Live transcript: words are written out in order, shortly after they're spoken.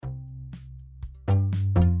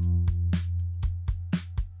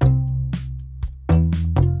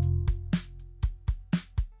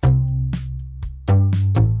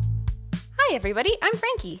Hi, everybody. I'm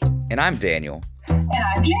Frankie. And I'm Daniel. And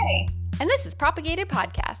I'm Jay. And this is Propagated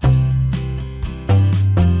Podcast.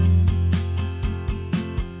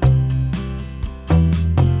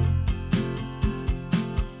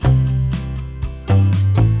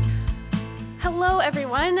 Hello,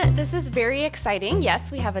 everyone. This is very exciting.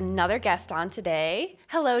 Yes, we have another guest on today.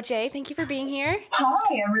 Hello, Jay. Thank you for being here.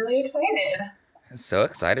 Hi, I'm really excited. So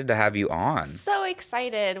excited to have you on. So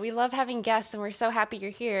excited. We love having guests, and we're so happy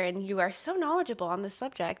you're here, and you are so knowledgeable on this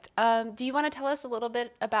subject. Do you want to tell us a little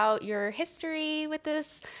bit about your history with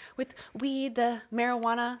this, with weed, the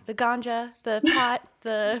marijuana, the ganja, the pot,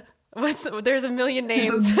 there's a million names.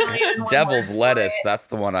 Devil's lettuce, that's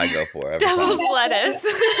the one I go for every Devil's time. lettuce.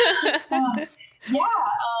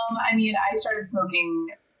 I started smoking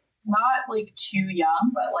not like too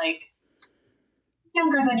young, but like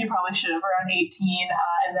younger than you probably should have, around 18.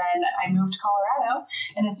 And then I moved to Colorado.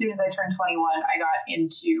 And as soon as I turned 21, I got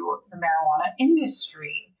into the marijuana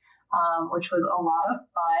industry, which was a lot of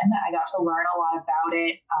fun. I got to learn a lot about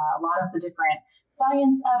it, a lot of the different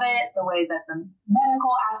science of it, the way that the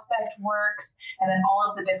medical aspect works, and then all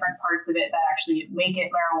of the different parts of it that actually make it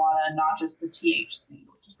marijuana, not just the THC,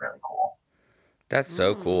 which is really cool. That's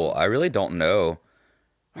so cool. I really don't know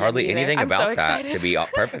hardly anything about that, to be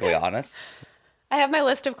perfectly honest. I have my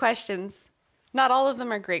list of questions. Not all of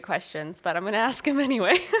them are great questions, but I'm going to ask them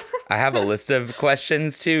anyway. I have a list of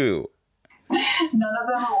questions too. None of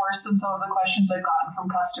them are worse than some of the questions I've gotten from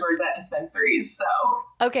customers at dispensaries, so.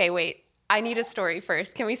 Okay, wait. I need a story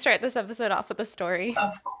first. Can we start this episode off with a story?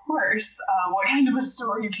 Of course. What kind of a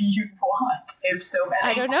story do you want? I have so many.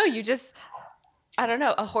 I don't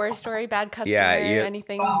know. A horror story, bad customer,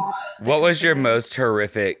 anything. Oh. What was your most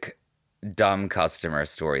horrific, dumb customer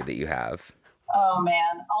story that you have? Oh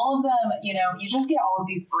man, all of them, you just get all of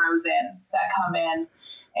these bros in that come in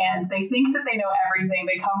and they think that they know everything.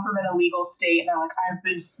 They come from an illegal state and they're like, I've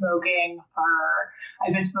been smoking for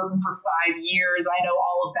 5 years. I know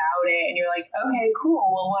all about it. And you're like, okay, cool.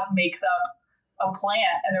 Well, what makes up a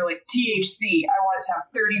plant? And they're like, THC. I want it to have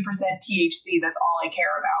 30% THC. That's all I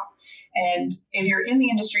care about. And if you're in the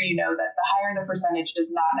industry, you know that the higher the percentage does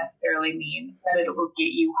not necessarily mean that it will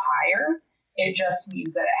get you higher. It just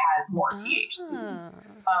means that it has more THC.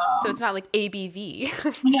 So it's not like ABV.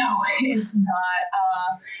 No, it's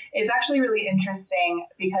not. It's actually really interesting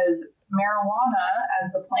because marijuana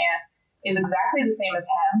as the plant is exactly the same as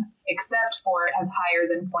hemp, except for it has higher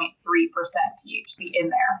than 0.3% THC in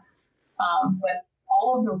there. But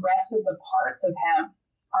all of the rest of the parts of hemp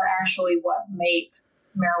are actually what makes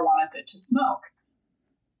marijuana good to smoke,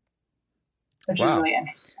 which is really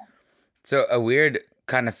interesting. So a weird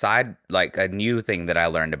kind of side, like a new thing that I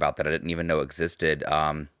learned about that I didn't even know existed,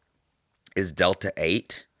 is Delta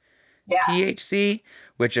 8 THC,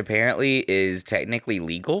 which apparently is technically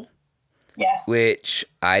legal. Yes. Which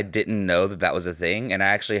I didn't know that was a thing. And I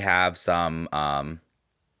actually have I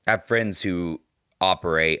have friends who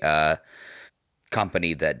operate a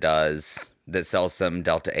company that sells some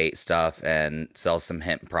Delta 8 stuff and sells some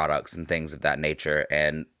hemp products and things of that nature.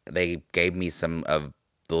 And they gave me some of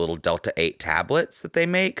the little Delta 8 tablets that they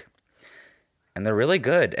make, and they're really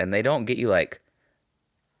good, and they don't get you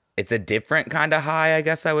it's a different kind of high, I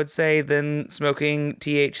guess I would say, than smoking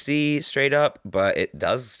THC straight up, but it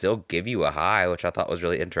does still give you a high, which I thought was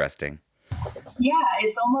really interesting. Yeah,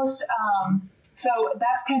 it's almost so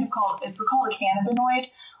that's kind of called a cannabinoid,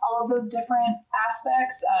 all of those different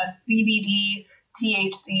aspects, CBD,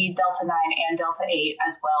 THC, Delta 9 and Delta 8,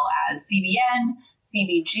 as well as CBN,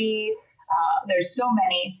 CBG. There's so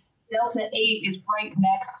many. Delta 8 is right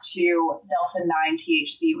next to Delta 9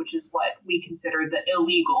 THC, which is what we consider the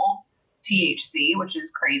illegal THC, which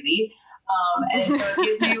is crazy. And so it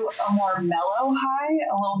gives you a more mellow high,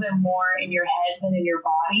 a little bit more in your head than in your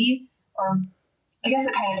body. Or I guess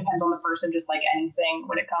it kind of depends on the person, just like anything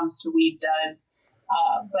when it comes to weed does.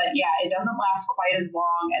 But yeah, it doesn't last quite as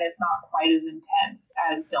long, and it's not quite as intense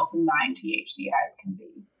as Delta 9 THC highs can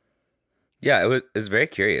be. Yeah, it was very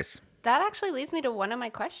curious. That actually leads me to one of my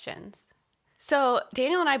questions. So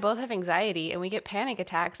Daniel and I both have anxiety, and we get panic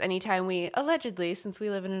attacks anytime we allegedly, since we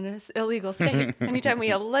live in an illegal state, anytime we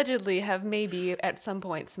allegedly have maybe at some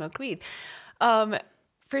point smoked weed.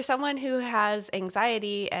 For someone who has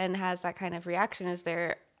anxiety and has that kind of reaction, is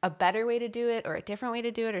there a better way to do it or a different way to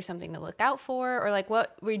do it or something to look out for? Or like,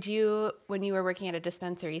 what would you, when you were working at a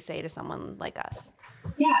dispensary, say to someone like us?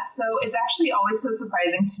 Yeah, so it's actually always so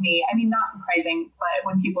surprising to me. I mean, not surprising, but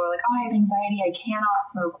when people are like, oh, I have anxiety, I cannot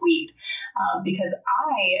smoke weed. Because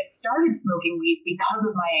I started smoking weed because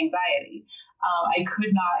of my anxiety. I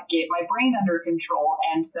could not get my brain under control.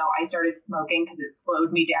 And so I started smoking because it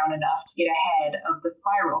slowed me down enough to get ahead of the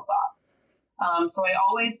spiral thoughts. So I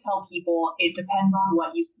always tell people it depends on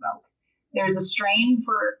what you smoke. There's a strain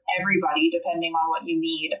for everybody depending on what you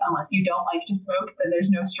need. Unless you don't like to smoke, then there's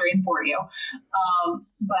no strain for you.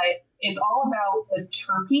 But it's all about the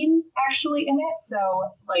terpenes actually in it. So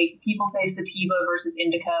like people say sativa versus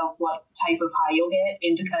indica, what type of high you'll get.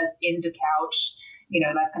 Indica's indicouch.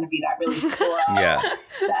 That's going to be that really slow, Yeah.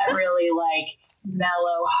 that really like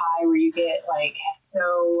mellow high where you get like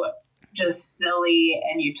so just silly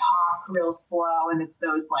and you talk real slow, and it's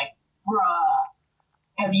those like, bruh,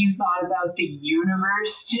 have you thought about the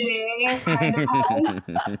universe today kind of highs,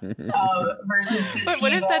 versus sativa. But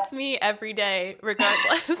what if that's me every day,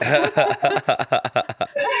 regardless?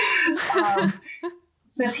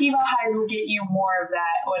 Sativa highs will get you more of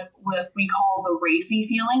that, what we call the racy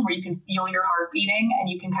feeling, where you can feel your heart beating and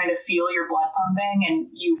you can kind of feel your blood pumping and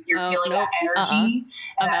you're feeling that energy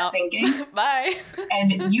and I'm that out. thinking. Bye.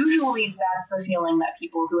 And usually that's the feeling that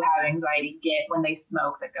people who have anxiety get when they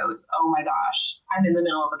smoke, that goes, oh my gosh, I'm in the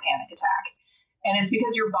middle of a panic attack. And it's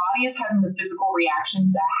because your body is having the physical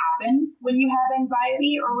reactions that happen when you have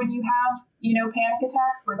anxiety or when you have, panic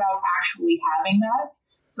attacks without actually having that.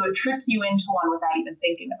 So it trips you into one without even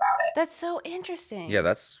thinking about it. That's so interesting. Yeah,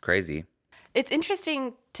 that's crazy. It's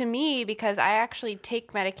interesting to me because I actually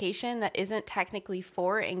take medication that isn't technically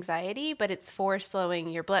for anxiety, but it's for slowing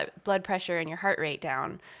your blood pressure and your heart rate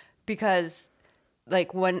down. Because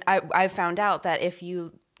like when I found out that if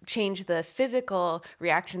you change the physical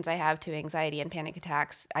reactions I have to anxiety and panic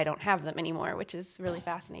attacks, I don't have them anymore, which is really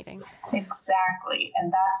fascinating. Exactly.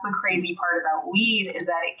 And that's the crazy part about weed, is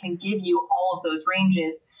that it can give you all of those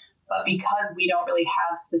ranges. But because we don't really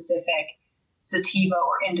have specific sativa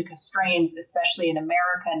or indica strains, especially in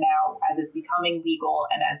America now, as it's becoming legal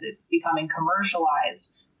and as it's becoming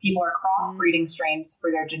commercialized, people are crossbreeding strains for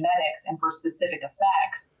their genetics and for specific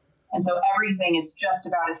effects. And so everything is just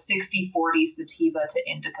about a 60-40 sativa to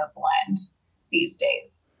indica blend these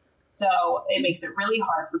days. So it makes it really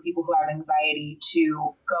hard for people who have anxiety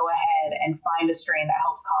to go ahead and find a strain that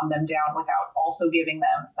helps calm them down without also giving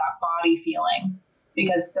them that body feeling.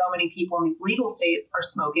 Because so many people in these legal states are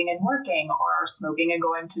smoking and working, or are smoking and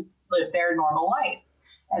going to live their normal life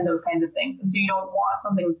and those kinds of things. And so you don't want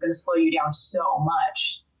something that's going to slow you down so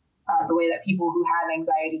much, the way that people who have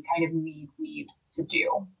anxiety kind of need weed to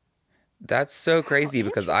do. That's so crazy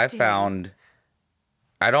because I found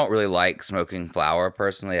I don't really like smoking flower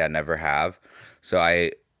personally. I never have. So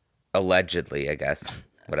I allegedly, I guess,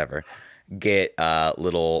 whatever, get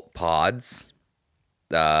little pods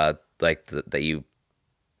like that you.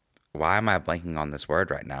 Why am I blanking on this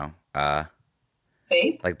word right now?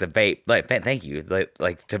 Vape? Like the vape. Like thank you.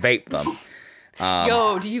 Like to vape them.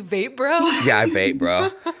 Yo, do you vape, bro? Yeah, I vape,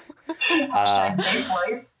 bro. Hashtag vape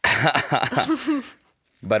life.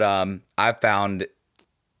 But I found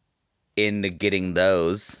in getting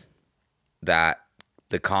those that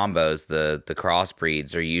the combos, the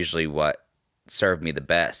crossbreeds are usually what serve me the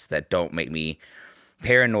best, that don't make me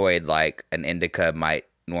paranoid like an indica might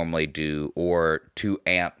normally do, or too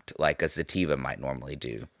amped like a sativa might normally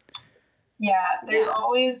do. Yeah, there's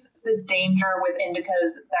always the danger with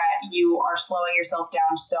indicas that you are slowing yourself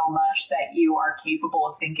down so much that you are capable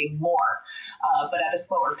of thinking more, but at a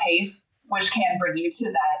slower pace, which can bring you to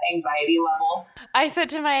that anxiety level. I said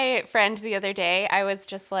to my friend the other day, I was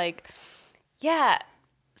just like, yeah,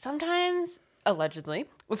 sometimes, allegedly,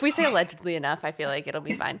 if we say allegedly enough, I feel like it'll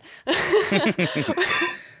be fine.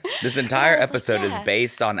 This entire episode is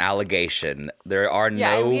based on allegation. There are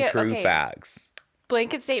no true facts.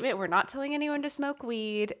 Blanket statement, we're not telling anyone to smoke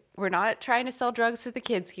weed. We're not trying to sell drugs to the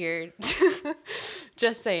kids here.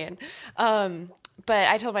 Just saying. But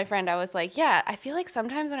I told my friend, I was like, yeah, I feel like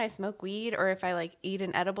sometimes when I smoke weed or if I like eat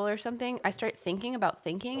an edible or something, I start thinking about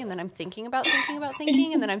thinking, and then I'm thinking about thinking about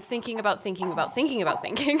thinking, and then I'm thinking about thinking about thinking about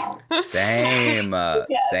thinking. Same.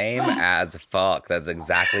 Yes. Same as fuck. That's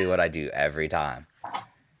exactly what I do every time.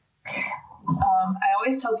 I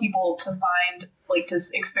always tell people to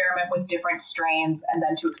experiment with different strains and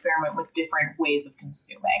then to experiment with different ways of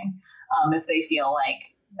consuming. If they feel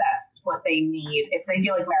like that's what they need, if they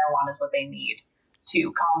feel like marijuana is what they need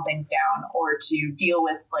to calm things down or to deal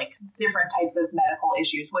with like different types of medical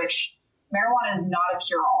issues, which marijuana is not a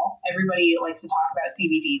cure-all. Everybody likes to talk about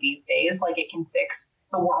CBD these days, like it can fix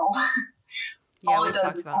the world. Yeah, all it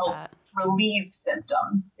does is help relieve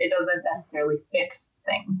symptoms. It doesn't necessarily fix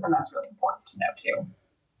things, and that's really important to know too.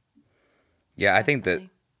 Yeah, I think that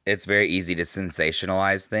it's very easy to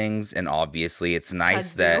sensationalize things, and obviously it's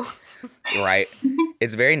nice that, right,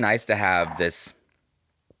 it's very nice to have this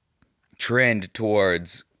trend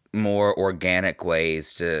towards more organic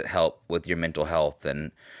ways to help with your mental health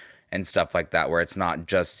and and stuff like that, where it's not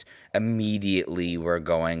just immediately we're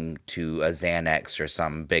going to a Xanax or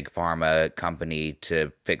some big pharma company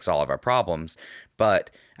to fix all of our problems.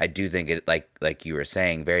 But I do think it, like you were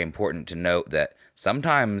saying, very important to note that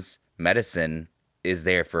sometimes medicine is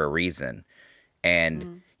there for a reason.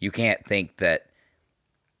 And you can't think that,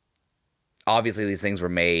 obviously these things were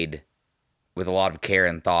made with a lot of care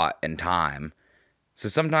and thought and time. So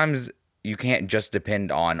sometimes you can't just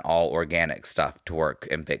depend on all organic stuff to work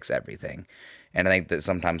and fix everything. And I think that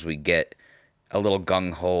sometimes we get a little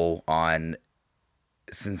gung-ho on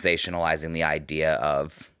sensationalizing the idea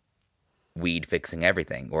of weed fixing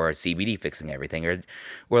everything or CBD fixing everything,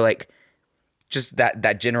 or like just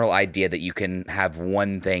that general idea that you can have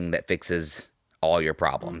one thing that fixes all your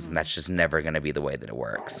problems, and that's just never going to be the way that it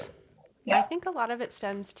works. Yeah. I think a lot of it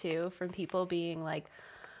stems too from people being like,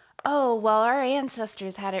 oh, well, our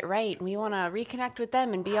ancestors had it right and we want to reconnect with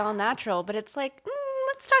them and be all natural. But it's like,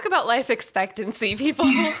 let's talk about life expectancy, people.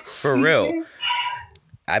 For real.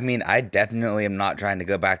 I mean, I definitely am not trying to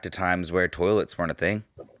go back to times where toilets weren't a thing.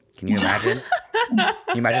 Can you imagine? Can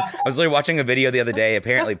you imagine? I was literally watching a video the other day.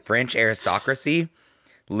 Apparently, French aristocracy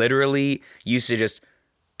literally used to just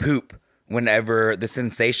poop whenever the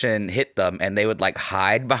sensation hit them, and they would like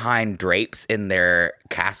hide behind drapes in their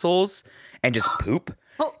castles and just poop.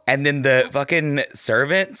 And then the fucking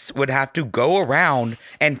servants would have to go around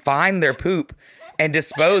and find their poop and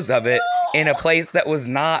dispose of it in a place that was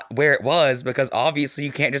not where it was, because obviously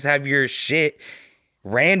you can't just have your shit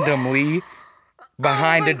randomly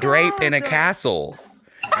behind a drape in a castle.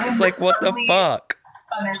 It's like, what the fuck?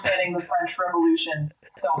 Understanding the French Revolutions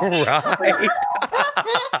so much. Right.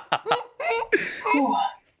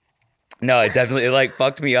 No, it definitely like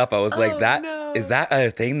fucked me up. I was like, is that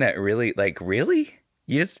a thing that really, like, really?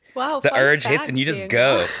 You just, Wow, the fun urge fact, hits and you just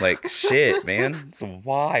Daniel. go. Like, shit, man. It's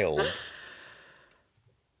wild.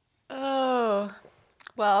 Oh,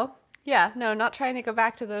 well, yeah, no, not trying to go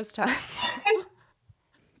back to those times.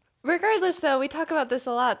 Regardless, though, we talk about this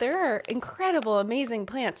a lot. There are incredible, amazing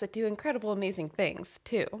plants that do incredible, amazing things,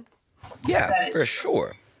 too. Yeah, That is for true.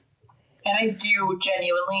 sure. And I do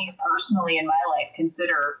genuinely, personally, in my life,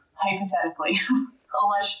 consider, hypothetically,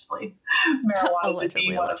 allegedly, marijuana to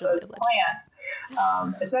be one of those plants.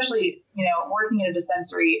 Especially, working in a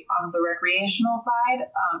dispensary on the recreational side,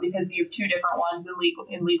 because you have two different ones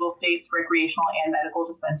in legal states, recreational and medical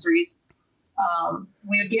dispensaries.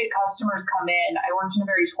 We would get customers come in. I worked in a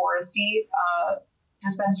very touristy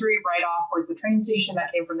dispensary right off like the train station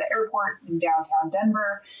that came from the airport in downtown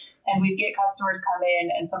Denver. And we'd get customers come in,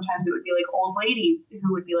 and sometimes it would be like old ladies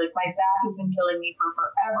who would be like, my back has been killing me for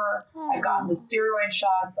forever. I've gotten the steroid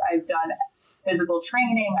shots. I've done physical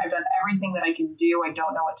training. I've done everything that I can do. I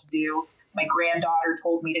don't know what to do. My granddaughter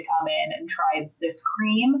told me to come in and try this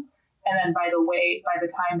cream. And then by the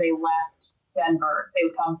time they left Denver, they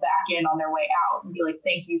would come back in on their way out and be like,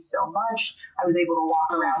 thank you so much. I was able to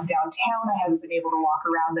walk around downtown. I haven't been able to walk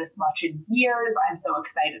around this much in years. I'm so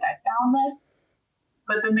excited I found this.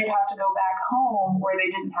 But then they'd have to go back home where they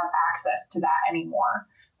didn't have access to that anymore,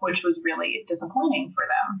 which was really disappointing for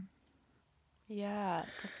them. Yeah,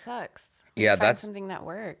 that sucks. Yeah, Find that's something that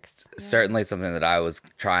works. Yeah. certainly something that I was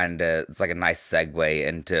trying to, it's like a nice segue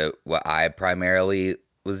into what I primarily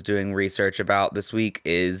was doing research about this week,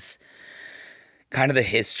 is kind of the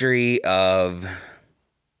history of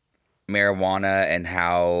marijuana and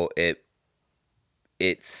how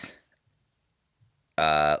its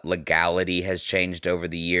legality has changed over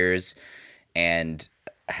the years, and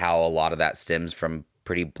how a lot of that stems from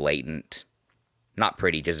pretty blatant, not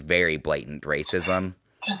pretty, just very blatant racism.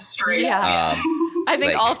 Just straight Yeah. up. I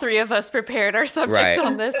think like- all three of us prepared our subject Right.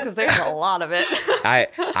 on this because there's a lot of it. I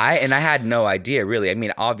had no idea, really. I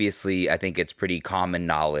mean, obviously, I think it's pretty common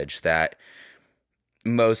knowledge that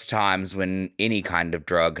most times when any kind of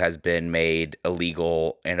drug has been made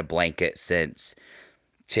illegal in a blanket sense,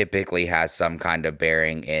 typically has some kind of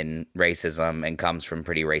bearing in racism and comes from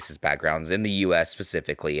pretty racist backgrounds. In the U.S.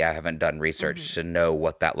 specifically, I haven't done research to know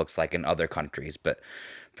what that looks like in other countries, but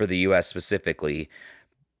for the U.S. specifically.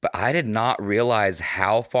 But I did not realize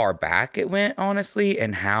how far back it went, honestly,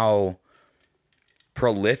 and how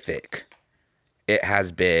prolific it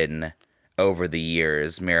has been over the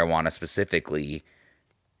years, marijuana specifically,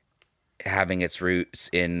 having its roots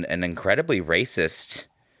in an incredibly racist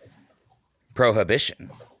prohibition.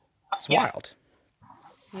 It's Yeah. wild.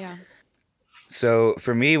 Yeah. So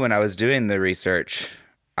for me, when I was doing the research,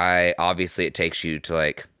 it takes you to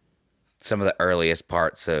like some of the earliest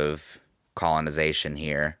parts of colonization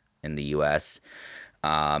here in the U.S.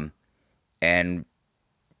 And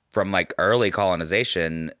from like early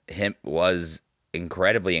colonization, hemp was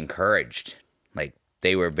incredibly encouraged, like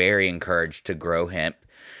they were very encouraged to grow hemp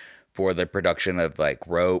for the production of like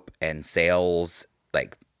rope and sails,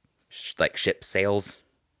 like ship sails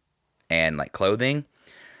and like clothing.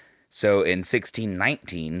 So in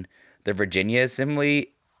 1619, the Virginia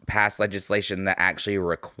Assembly passed legislation that actually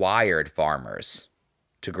required farmers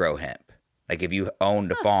to grow hemp. Like if you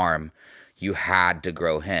owned a farm, you had to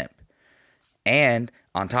grow hemp. And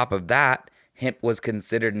on top of that, hemp was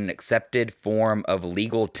considered an accepted form of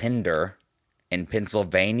legal tender in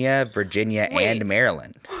Pennsylvania, Virginia, and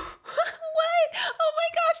Maryland. What? Oh my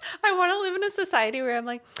gosh. I want to live in a society where I'm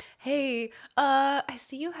like, hey, I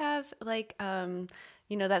see you have like,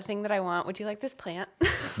 that thing that I want. Would you like this plant?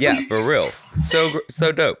 Yeah, for real.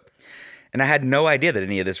 So dope. And I had no idea that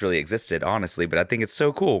any of this really existed, honestly, but I think it's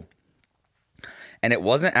so cool. And it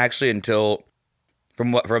wasn't actually until,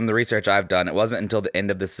 from the research I've done, it wasn't until the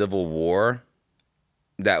end of the Civil War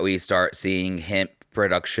that we start seeing hemp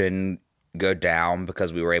production go down,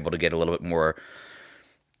 because we were able to get a little bit more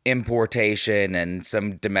importation and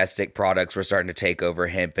some domestic products were starting to take over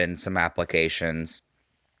hemp in some applications.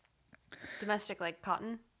 Domestic, like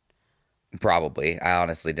cotton? Probably. I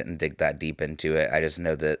honestly didn't dig that deep into it. I just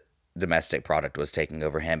know that domestic product was taking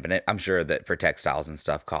over hemp, and I'm sure that for textiles and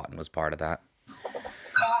stuff, cotton was part of that.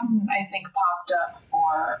 Cotton, I think, popped up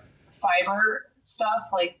for fiber stuff,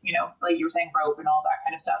 like you were saying, rope and all that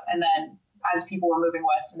kind of stuff. And then as people were moving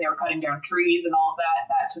west and they were cutting down trees and all of that,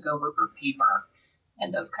 that took over for paper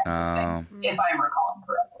and those kinds of things, if I'm recalling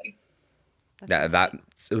correctly. That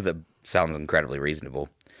sounds incredibly reasonable.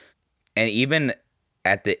 And even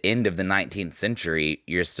at the end of the 19th century,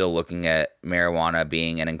 you're still looking at marijuana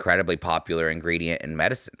being an incredibly popular ingredient in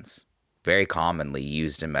medicines, very commonly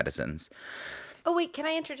used in medicines. Oh, wait, can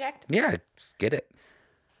I interject? Yeah, just get it.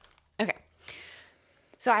 Okay.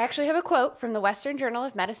 So I actually have a quote from the Western Journal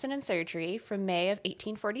of Medicine and Surgery from May of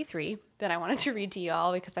 1843 that I wanted to read to you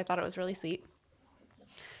all because I thought it was really sweet.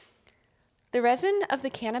 The resin of the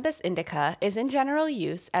cannabis indica is in general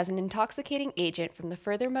use as an intoxicating agent from the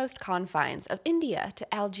furthermost confines of India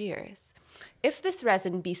to Algiers. If this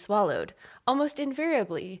resin be swallowed, almost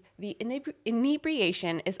invariably the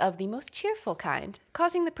inebriation is of the most cheerful kind,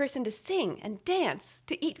 causing the person to sing and dance,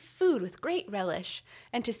 to eat food with great relish,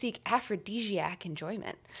 and to seek aphrodisiac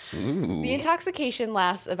enjoyment. Ooh. The intoxication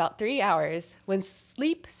lasts about 3 hours when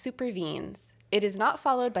sleep supervenes. It is not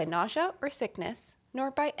followed by nausea or sickness, nor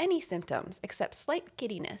by any symptoms except slight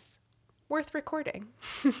giddiness. Worth recording.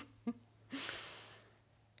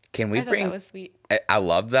 Can we bring? That was sweet. I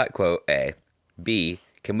love that quote. A, B.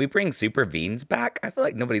 Can we bring supervenes back? I feel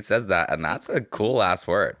like nobody says that, and that's a cool ass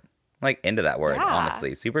word. Like into that word,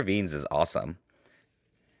 honestly. Supervenes is awesome.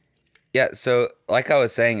 Yeah. So, like I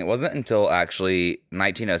was saying, it wasn't until actually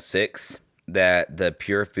 1906 that the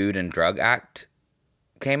Pure Food and Drug Act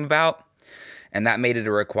came about. And that made it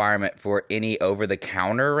a requirement for any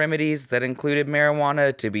over-the-counter remedies that included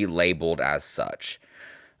marijuana to be labeled as such,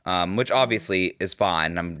 which obviously is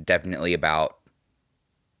fine. I'm definitely about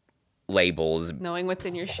labels, knowing what's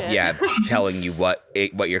in your shit. Yeah, telling you what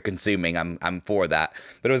you're consuming. I'm for that.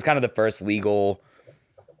 But it was kind of the first legal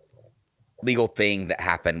thing that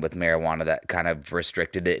happened with marijuana that kind of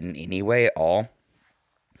restricted it in any way at all.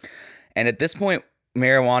 And at this point,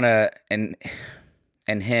 marijuana and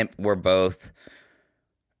hemp were both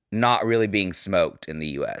not really being smoked in the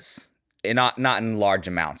U.S. And not in large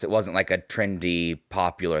amounts. It wasn't like a trendy,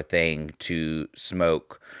 popular thing to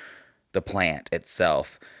smoke the plant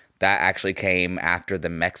itself. That actually came after the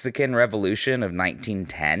Mexican Revolution of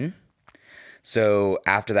 1910. So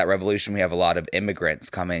after that revolution, we have a lot of immigrants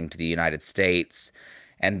coming to the United States,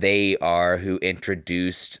 and they are who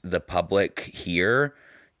introduced the public here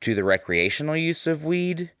to the recreational use of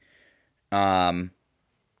weed.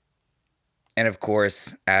 And of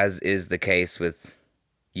course, as is the case with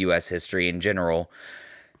U.S. history in general,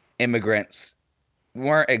 immigrants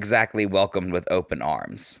weren't exactly welcomed with open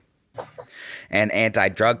arms. And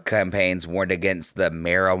anti-drug campaigns warned against the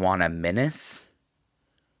marijuana menace,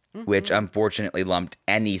 which unfortunately lumped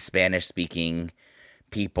any Spanish-speaking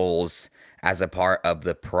peoples as a part of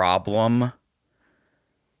the problem.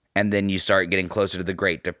 And then you start getting closer to the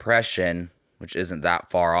Great Depression, which isn't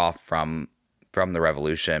that far off from the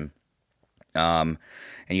revolution. And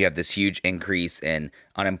you have this huge increase in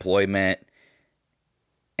unemployment.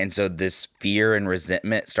 And so this fear and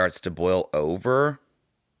resentment starts to boil over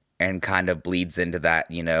and kind of bleeds into that,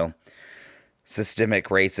 systemic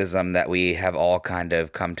racism that we have all kind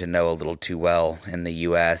of come to know a little too well in the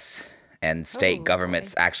U.S. And state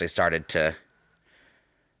governments actually started to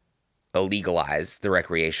illegalize the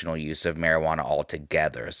recreational use of marijuana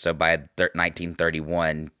altogether. So by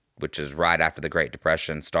 1931, which is right after the Great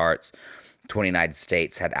Depression starts, 29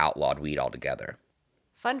 states had outlawed weed altogether.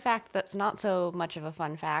 Fun fact that's not so much of a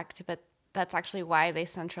fun fact, but that's actually why they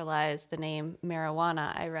centralized the name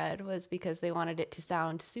marijuana, I read, was because they wanted it to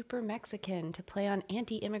sound super Mexican to play on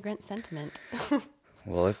anti-immigrant sentiment.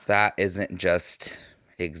 Well, if that isn't just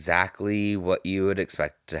exactly what you would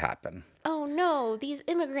expect to happen. Oh no, these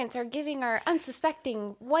immigrants are giving our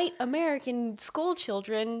unsuspecting white American school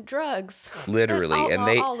children drugs. Literally. Let's And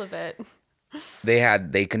outlaw all of it.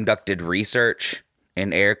 they conducted research,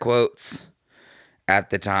 in air quotes, at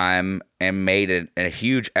the time and made a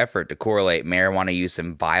huge effort to correlate marijuana use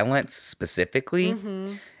and violence specifically.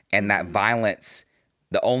 Mm-hmm. And that violence,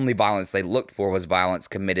 the only violence they looked for was violence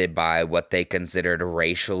committed by what they considered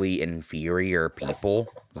racially inferior people.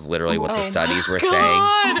 Is literally what the studies were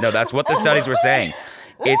saying. No, that's what the studies were saying.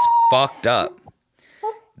 It's fucked up.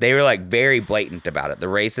 They were like very blatant about it. The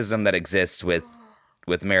racism that exists with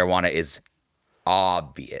marijuana is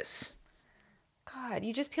obvious. God,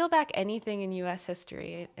 you just peel back anything in U.S.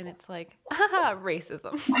 history and it's like, haha,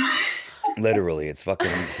 racism. Literally, it's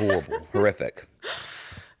fucking horrible, horrific.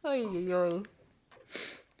 Oy, oy, oy.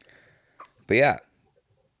 But yeah,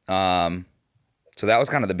 so that was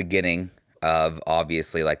kind of the beginning of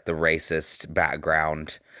obviously like the racist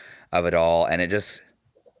background of it all, and it just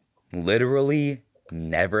literally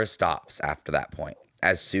never stops after that point.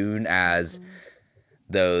 As soon as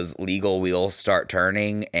those legal wheels start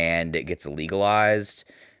turning and it gets legalized,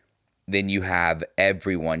 then you have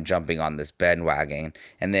everyone jumping on this bandwagon.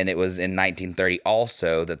 And then it was in 1930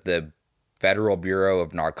 also that the Federal Bureau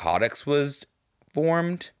of Narcotics was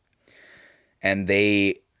formed, and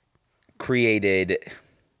they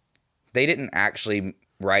didn't actually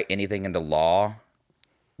write anything into law.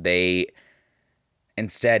 They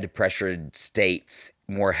instead pressured states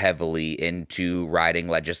more heavily into writing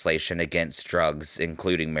legislation against drugs,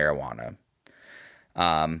 including marijuana.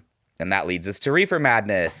 And that leads us to Reefer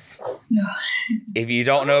Madness. If you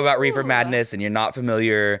don't know about Reefer Madness and you're not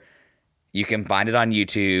familiar, you can find it on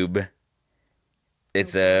YouTube.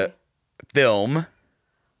 It's a film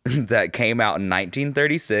that came out in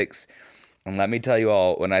 1936. And let me tell you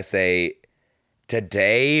all, when I say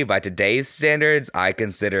today, by today's standards, I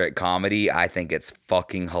consider it comedy. I think it's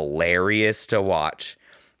fucking hilarious to watch.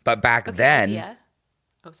 But back then... Idea.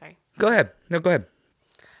 Oh, sorry. Go ahead. No, go ahead.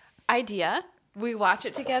 Idea. We watch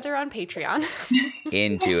it together on Patreon.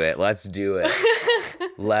 Into it. Let's do it.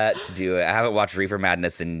 Let's do it. I haven't watched Reefer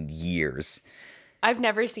Madness in years. I've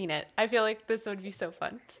never seen it. I feel like this would be so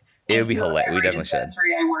fun. It would be hilarious. We definitely should. Every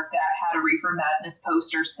dispensary I worked at had a Reefer Madness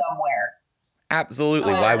poster somewhere.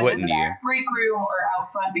 Absolutely. Why wouldn't you? Break room or out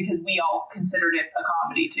front, because we all considered it a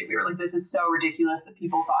comedy too. We were like, this is so ridiculous that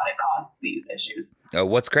people thought it caused these issues.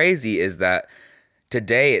 What's crazy is that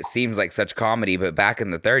today it seems like such comedy, but back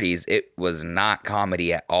in the 30s, it was not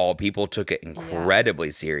comedy at all. People took it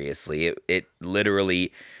incredibly seriously. It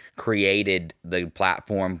literally created the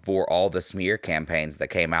platform for all the smear campaigns that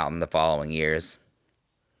came out in the following years.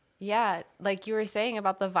 Yeah, like you were saying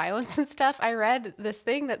about the violence and stuff, I read this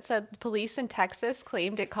thing that said police in Texas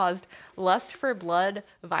claimed it caused lust for blood,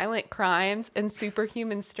 violent crimes, and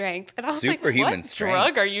superhuman strength. And I was like, what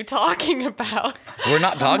drug are you talking about? So we're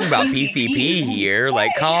not talking about PCP here.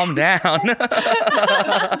 Like, calm down.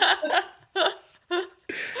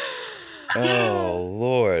 Oh,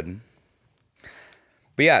 Lord.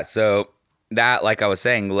 But yeah, so that, like I was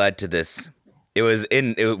saying, led to this.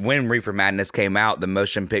 When Reefer Madness came out, the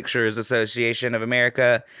Motion Pictures Association of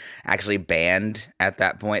America actually banned at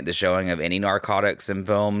that point the showing of any narcotics in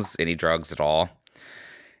films, any drugs at all.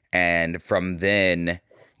 And from then,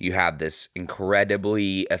 you have this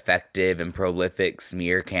incredibly effective and prolific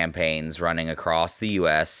smear campaigns running across the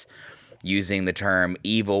U.S. using the term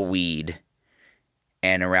evil weed.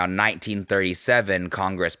 And around 1937,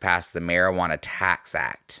 Congress passed the Marijuana Tax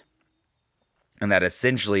Act. And that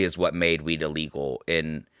essentially is what made weed illegal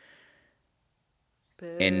in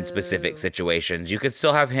specific situations. You could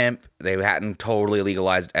still have hemp. They hadn't totally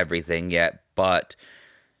legalized everything yet, but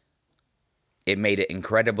it made it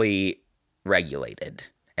incredibly regulated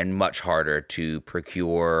and much harder to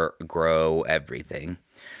procure, grow, everything.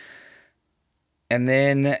 And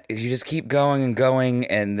then you just keep going and going,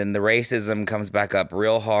 and then the racism comes back up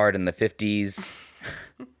real hard in the 50s.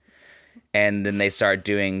 And then they start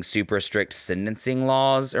doing super strict sentencing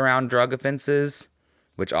laws around drug offenses,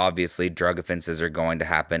 which obviously drug offenses are going to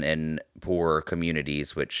happen in poorer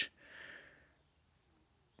communities, which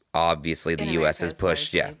obviously the U.S. has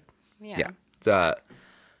pushed. Yeah. So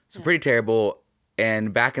pretty terrible.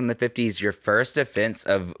 And back in the 50s, your first offense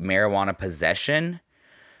of marijuana possession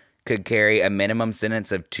could carry a minimum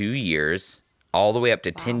sentence of 2 years all the way up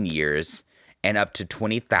to 10 years. and up to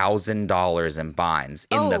 $20,000 in fines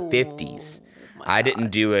in the 50s. I didn't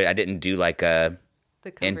do it. I didn't do like a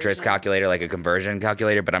interest calculator, like a conversion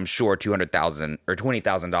calculator, but I'm sure $200,000 or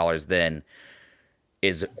 $20,000 then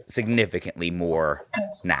is significantly more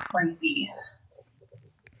now. Crazy.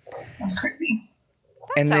 That's crazy.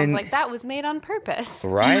 That sounds like that was made on purpose.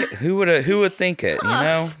 Right? Who would think it, you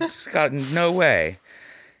know? Just got no way.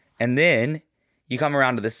 And then you come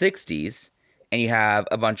around to the 60s and you have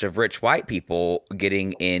a bunch of rich white people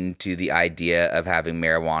getting into the idea of having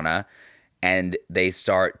marijuana, and they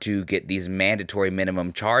start to get these mandatory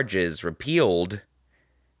minimum charges repealed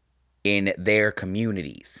in their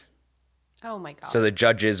communities. Oh my God. So the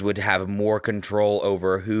judges would have more control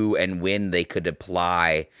over who and when they could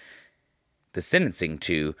apply the sentencing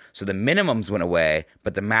to. So the minimums went away,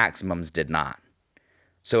 but the maximums did not.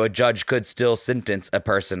 So a judge could still sentence a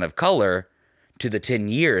person of color to the 10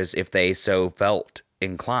 years if they so felt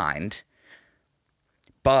inclined.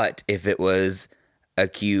 But if it was a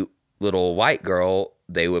cute little white girl,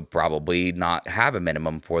 they would probably not have a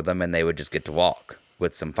minimum for them, and they would just get to walk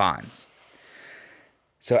with some fines.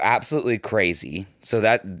 So absolutely crazy. So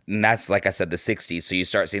that's, like I said, the 60s. So you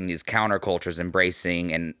start seeing these countercultures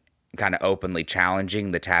embracing and kind of openly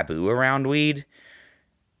challenging the taboo around weed,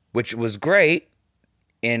 which was great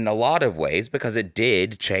in a lot of ways because it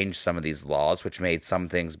did change some of these laws, which made some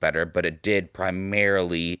things better, but it did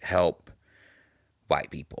primarily help white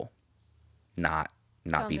people, not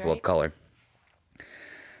people of color.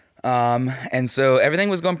 And so everything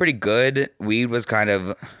was going pretty good. Weed was kind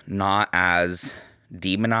of not as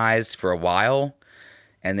demonized for a while.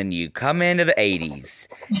 And then you come into the 80s,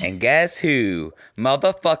 and guess who?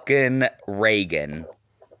 Motherfucking Reagan,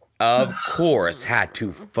 of course, had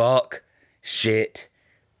to fuck shit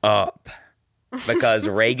up. Because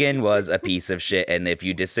Reagan was a piece of shit, and if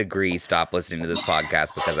you disagree, stop listening to this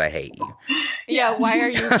podcast because I hate you. Yeah, why are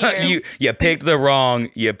you here? you picked the wrong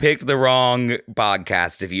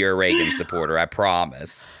podcast if you're a Reagan supporter, I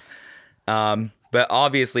promise. But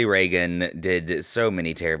obviously Reagan did so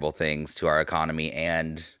many terrible things to our economy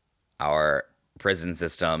and our prison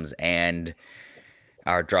systems and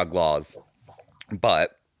our drug laws.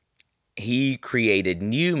 But he created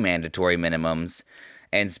new mandatory minimums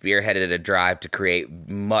and spearheaded a drive to create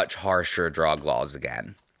much harsher drug laws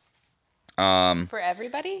again. For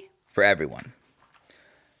everybody? For everyone.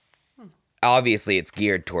 Obviously, it's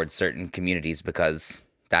geared towards certain communities because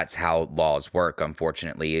that's how laws work,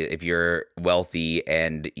 unfortunately. If you're wealthy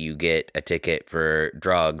and you get a ticket for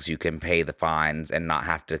drugs, you can pay the fines and not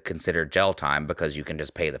have to consider jail time because you can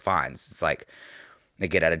just pay the fines. It's like a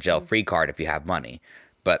get out of jail free card if you have money.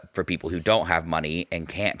 But for people who don't have money and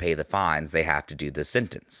can't pay the fines, they have to do the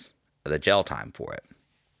sentence, the jail time for it.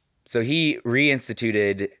 So he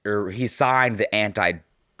he signed the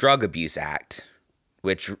Anti-Drug Abuse Act,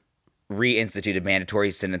 which reinstituted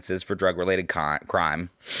mandatory sentences for drug-related crime.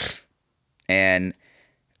 And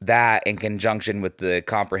that, in conjunction with the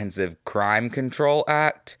Comprehensive Crime Control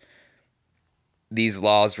Act, these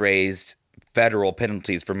laws raised federal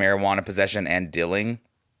penalties for marijuana possession and dealing,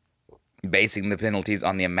 basing the penalties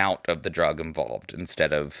on the amount of the drug involved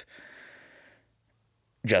instead of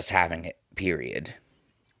just having it, period.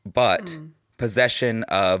 But possession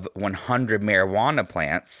of 100 marijuana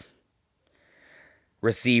plants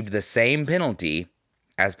received the same penalty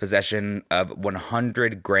as possession of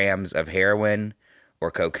 100 grams of heroin or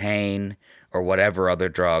cocaine or whatever other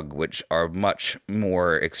drug, which are much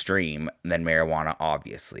more extreme than marijuana,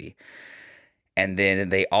 obviously. And then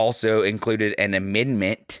they also included an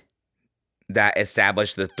amendment that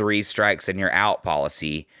established the 3 strikes and you're out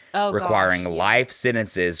policy, requiring life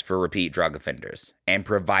sentences for repeat drug offenders and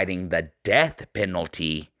providing the death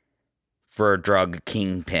penalty for drug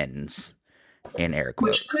kingpins. In air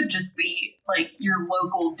quotes. Which could just be like your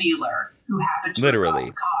local dealer who happened to literally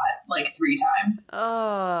have caught like 3 times.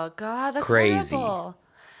 Oh God, that's crazy. Horrible.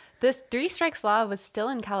 This 3 strikes law was still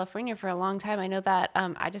in California for a long time. I know that.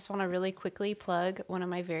 I just want to really quickly plug one of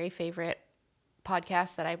my very favorite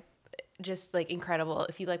podcasts that I just like incredible.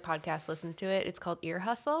 If you like podcasts, listen to it. It's called Ear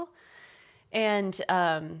Hustle. And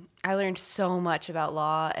I learned so much about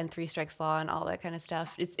law and 3 strikes law and all that kind of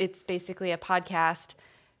stuff. It's basically a podcast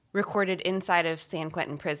recorded inside of San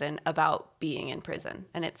Quentin prison about being in prison,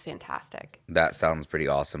 and it's fantastic. That sounds pretty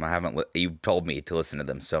awesome. I haven't. You told me to listen to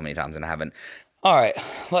them so many times, and I haven't. All right,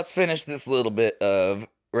 let's finish this little bit of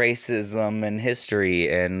racism and history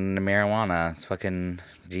and marijuana. It's fucking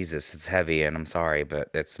Jesus. It's heavy, and I'm sorry, but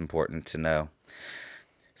it's important to know.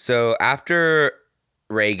 So after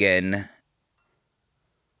Reagan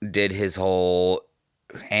did his whole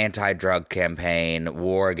anti-drug campaign,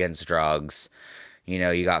 war against drugs, You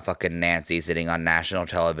know, you got fucking Nancy sitting on national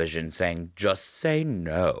television saying, just say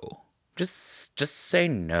no. Just say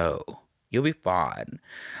no. You'll be fine.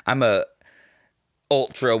 I'm a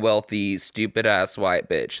ultra wealthy, stupid ass white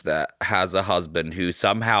bitch that has a husband who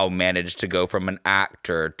somehow managed to go from an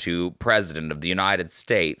actor to president of the United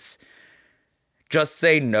States. Just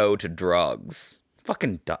say no to drugs.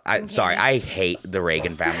 Fucking sorry, I hate the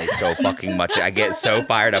Reagan family so fucking much. I get so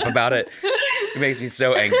fired up about it. It makes me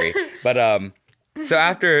so angry. But so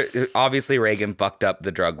after obviously Reagan fucked up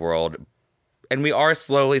the drug world, and we are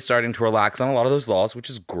slowly starting to relax on a lot of those laws, which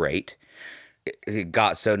is great. It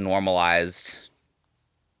got so normalized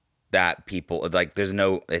that people like there's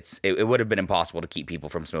no it would have been impossible to keep people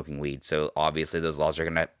from smoking weed. So obviously those laws are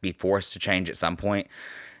going to be forced to change at some point.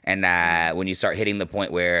 And when you start hitting the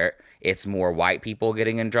point where it's more white people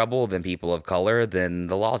getting in trouble than people of color, then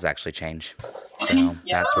the laws actually change. So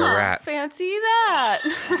that's where we're at. Fancy that.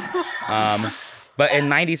 But in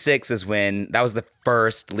 96 is when that was the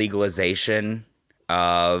first legalization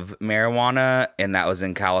of marijuana, and that was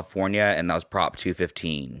in California, and that was Prop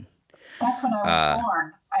 215. That's when I was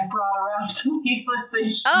born. I brought around the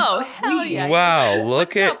legalization. Oh, hell yeah. Wow,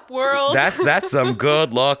 look What's up, world? That's some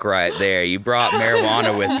good luck right there. You brought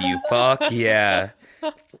marijuana with you. Fuck yeah.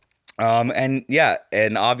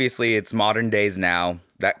 And obviously it's modern days now.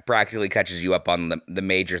 That practically catches you up on the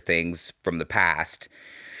major things from the past.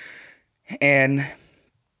 And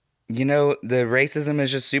you know, the racism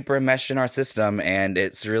is just super enmeshed in our system, and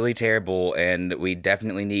it's really terrible, and we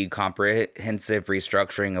definitely need comprehensive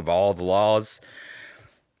restructuring of all the laws.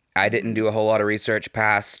 I didn't do a whole lot of research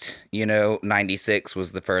past, 96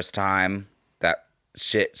 was the first time that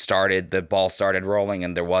shit started, the ball started rolling,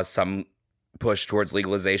 and there was some push towards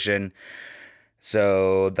legalization.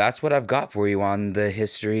 So that's what I've got for you on the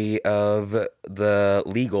history of the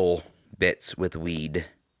legal bits with weed.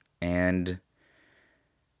 And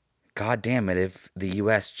God damn it, if the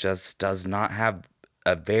U.S. just does not have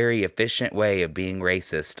a very efficient way of being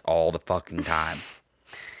racist all the fucking time.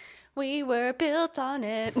 We were built on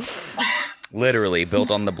it. Literally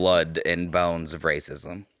built on the blood and bones of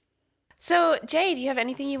racism. So, Jay, do you have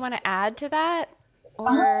anything you want to add to that?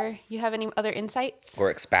 Or you have any other insights?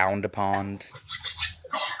 Or expound upon?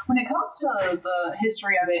 When it comes to the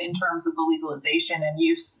history of it in terms of the legalization and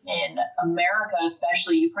use in America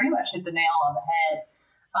especially, you pretty much hit the nail on the head.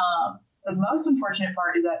 The most unfortunate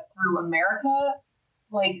part is that through America,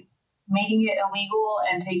 like making it illegal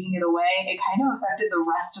and taking it away, it kind of affected the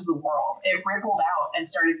rest of the world. It rippled out and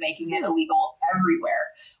started making it illegal everywhere,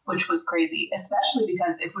 which was crazy, especially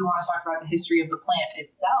because if we want to talk about the history of the plant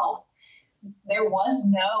itself, there was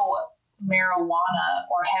no marijuana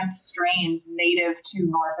or hemp strains native to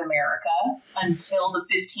North America until the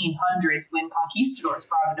 1500s when conquistadors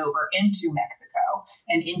brought it over into Mexico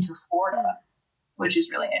and into Florida, which is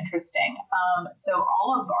really interesting. So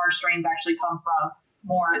all of our strains actually come from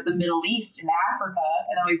more the Middle East and Africa,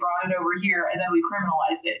 and then we brought it over here, and then we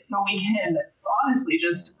criminalized it. So we can honestly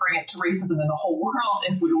just bring it to racism in the whole world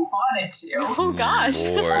if we wanted to. Oh, gosh.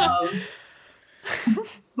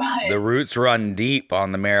 But the roots run deep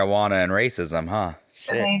on the marijuana and racism, huh?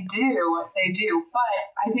 Shit. They do. But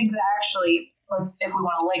I think that actually, if we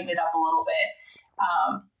want to lighten it up a little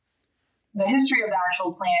bit, the history of the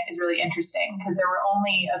actual plant is really interesting because there were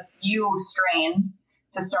only a few strains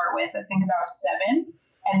to start with. I think about 7,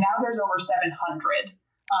 and now there's over 700.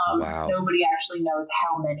 Wow. Nobody actually knows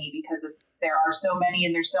how many because there are so many,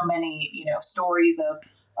 and there's so many, stories of,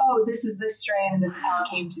 oh, this is this strain and this is how it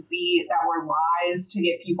came to be, that were lies to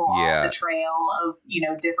get people off the trail of,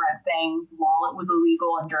 different things while it was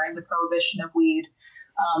illegal and during the prohibition of weed.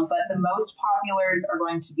 But the most populars are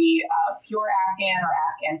going to be Pure Afghan or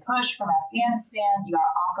Afghan Kush from Afghanistan. You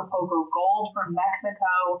got Acapulco Gold from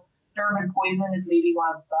Mexico. Durban Poison is maybe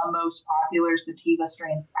one of the most popular sativa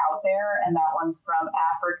strains out there, and that one's from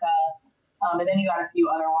Africa. And then you got a few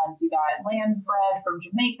other ones. You got Lamb's Bread from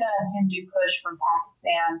Jamaica and Hindu Kush from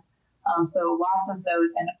Pakistan. So lots of those,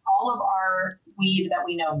 and all of our weed that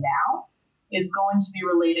we know now is going to be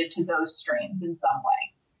related to those strains in some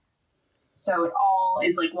way. So it all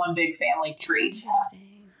is like one big family tree.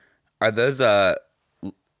 Are those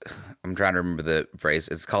I'm trying to remember the phrase.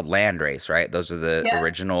 It's called landrace, right? Those are the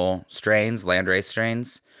original strains, landrace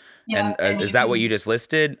strains. Yeah, and is that what you just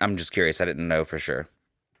listed? I'm just curious. I didn't know for sure.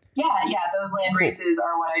 Yeah. Those land races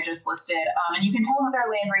are what I just listed. And you can tell that they're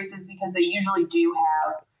land races because they usually do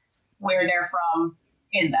have where they're from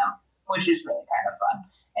in them, which is really kind of fun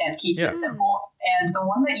and keeps it simple. And the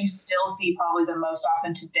one that you still see probably the most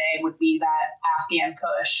often today would be that Afghan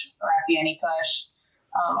Kush or Afghani Kush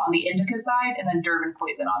on the indica side, and then Durban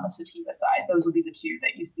Poison on the sativa side. Those would be the two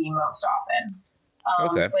that you see most often.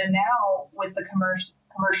 Okay. But now with the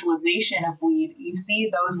commercialization of weed, you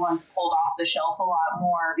see those ones pulled off the shelf a lot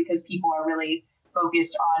more because people are really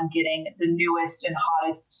focused on getting the newest and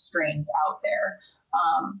hottest strains out there.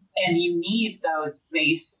 And you need those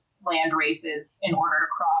base land races in order to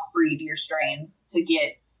crossbreed your strains to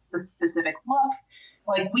get the specific look.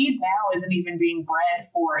 Like weed now isn't even being bred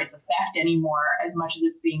for its effect anymore as much as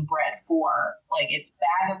it's being bred for like its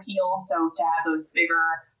bag appeal. So to have those bigger,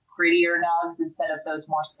 prettier nugs instead of those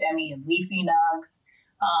more stemmy and leafy nugs,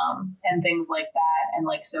 and things like that. And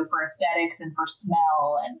like, so for aesthetics and for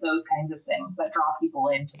smell and those kinds of things that draw people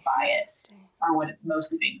in to buy it are what it's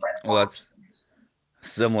mostly being bred for. Well, that's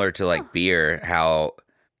similar to like beer, how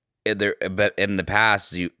but in the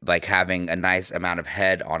past, you like having a nice amount of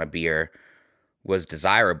head on a beer was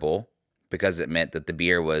desirable because it meant that the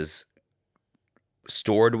beer was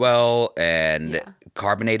stored well and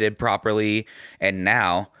carbonated properly. And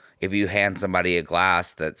now if you hand somebody a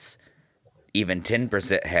glass that's even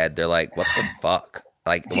 10% head, they're like, what the fuck?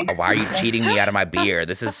 Like, why are you cheating me out of my beer?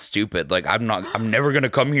 This is stupid. Like, I'm never going to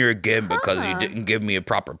come here again because you didn't give me a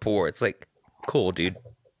proper pour. It's like, cool, dude.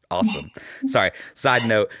 Awesome. Sorry. Side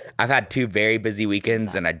note, I've had 2 very busy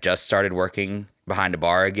weekends and I just started working behind a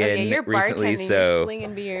bar again you're bartending, recently. you're You're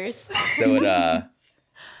slinging beers. So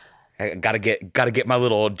I gotta get my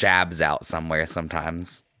little jabs out somewhere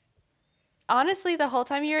sometimes. Honestly, the whole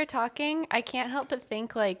time you were talking, I can't help but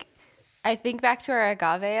think like, I think back to our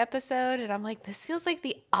agave episode and I'm like, this feels like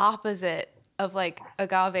the opposite of like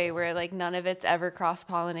agave where like none of it's ever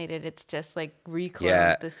cross-pollinated. It's just like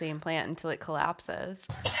recloned the same plant until it collapses.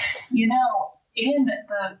 You know, in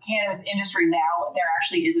the cannabis industry now, there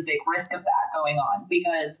actually is a big risk of that going on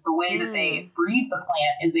because the way that they breed the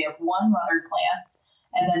plant is they have one mother plant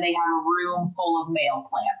and then they have a room full of male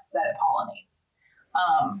plants that it pollinates.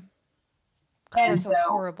 And so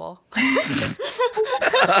horrible.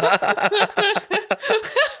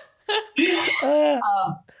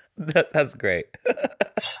 That's great.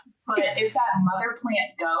 But if that mother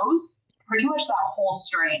plant goes, pretty much that whole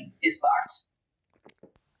strain is fucked.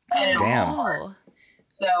 And it'll fall apart.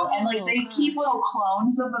 So, and like they keep little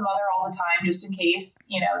clones of the mother all the time just in case,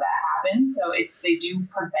 you know, that happens. So they do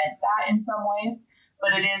prevent that in some ways,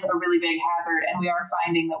 but it is a really big hazard. And we are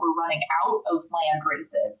finding that we're running out of land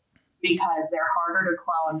races because they're harder to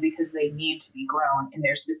clone because they need to be grown in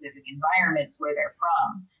their specific environments where they're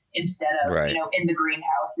from instead of, you know, in the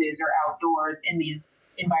greenhouses or outdoors in these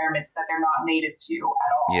environments that they're not native to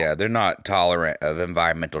at all. Yeah, they're not tolerant of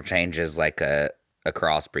environmental changes like a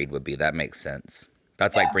crossbreed would be. That makes sense.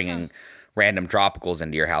 That's like bringing random tropicals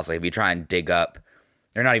into your house. Like if you try and dig up,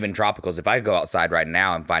 they're not even tropicals. If I go outside right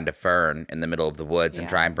now and find a fern in the middle of the woods and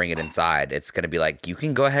try and bring it inside, it's going to be like, you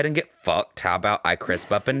can go ahead and get fucked. How about I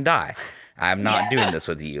crisp up and die? I'm not doing this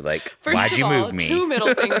with you. Like, First why'd you move me? 2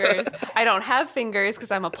 middle fingers. I don't have fingers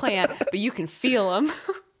because I'm a plant, but you can feel them.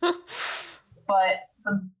 But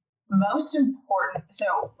the most important,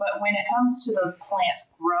 but when it comes to the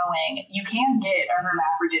plants growing, you can get a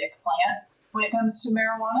hermaphroditic plant when it comes to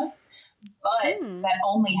marijuana, but that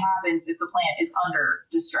only happens if the plant is under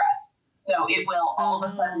distress. So it will all of a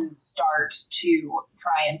sudden start to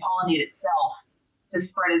try and pollinate itself to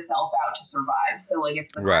spread itself out to survive. So like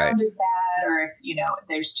if the ground is bad or if, you know,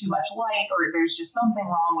 there's too much light or there's just something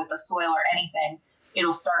wrong with the soil or anything,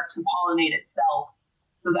 it'll start to pollinate itself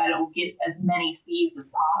so that it will get as many seeds as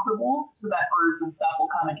possible so that birds and stuff will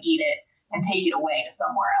come and eat it and take it away to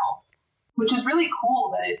somewhere else, which is really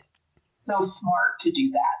cool that it's so smart to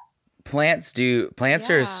do that. Plants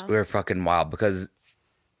are fucking wild because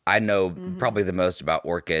I know probably the most about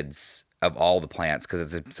orchids of all the plants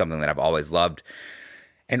because it's something that I've always loved.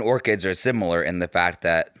 And orchids are similar in the fact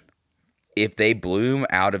that if they bloom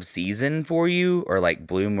out of season for you or like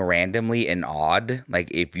bloom randomly and odd, like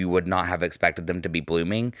if you would not have expected them to be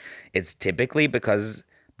blooming, it's typically because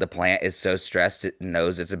the plant is so stressed it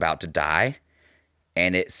knows it's about to die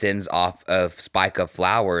and it sends off a spike of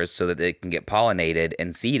flowers so that it can get pollinated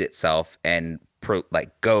and seed itself and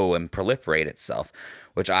go and proliferate itself,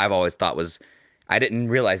 which I've always thought was, I didn't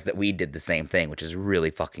realize that we did the same thing, which is really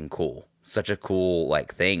fucking cool. Such a cool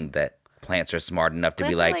like thing that plants are smart enough to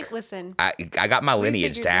be like, listen, I got my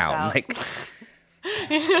lineage down. Like,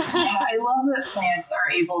 I love that plants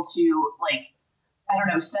are able to like, I don't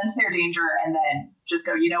know, sense their danger and then just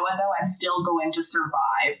go, you know what though, I'm still going to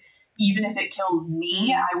survive. Even if it kills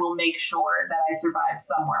me, I will make sure that I survive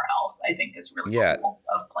somewhere else. I think is really cool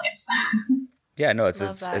of plants. Yeah, no, it's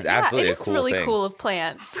absolutely a cool thing. It's really cool of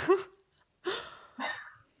plants.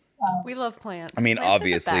 We love plants. I mean, plants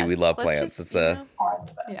obviously, we love plants. It's kind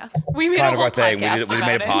of our thing. We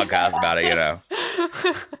made a podcast about it, you know.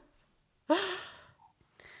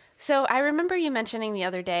 So I remember you mentioning the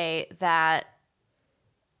other day that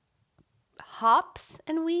hops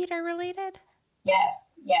and weed are related.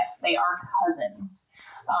 Yes, they are cousins,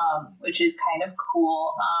 which is kind of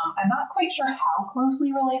cool. I'm not quite sure how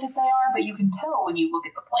closely related they are, but you can tell when you look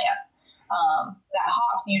at the plant. That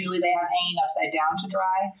hops, usually they have hanging upside down to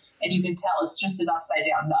dry, and you can tell it's just an upside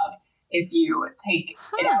down nug. If you take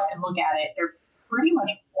it out and look at it, they're pretty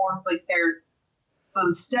much like they're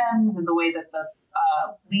the stems and the way that the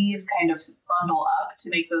leaves kind of bundle up to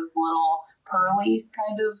make those little pearly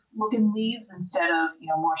kind of looking leaves instead of,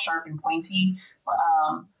 more sharp and pointy.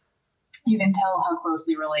 You can tell how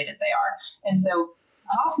closely related they are. And so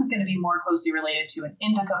hops is going to be more closely related to an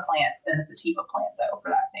indica plant than a sativa plant, though, for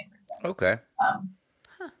that same reason. Okay.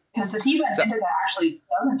 Because sativa and indica actually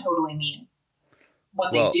doesn't totally mean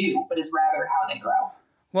what they do, but is rather how they grow.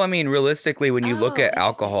 Well, I mean, realistically, when you look at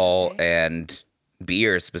alcohol and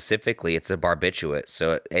beer specifically, it's a barbiturate.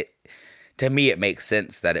 So to me, it makes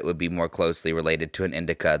sense that it would be more closely related to an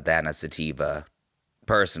indica than a sativa.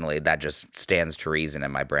 Personally, that just stands to reason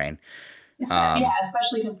in my brain. Yeah,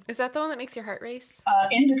 especially because... Is that the one that makes your heart race?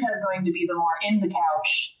 Indica is going to be the more in the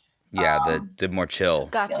couch. Yeah, the more chill.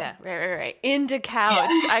 Gotcha. Right. Into couch.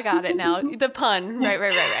 Yeah. I got it now. The pun. Right.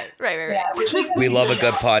 Yeah, which makes sense. We love a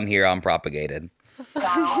good pun here on Propagated.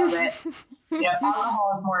 I love it.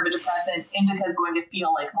 Alcohol is more of a depressant. Indica is going to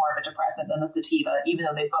feel like more of a depressant than the sativa, even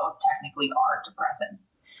though they both technically are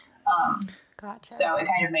depressants. Gotcha. So it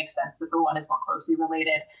kind of makes sense that the one is more closely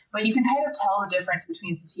related. But you can kind of tell the difference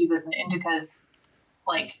between sativas and indicas,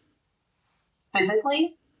 like,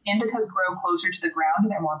 physically. Indicas grow closer to the ground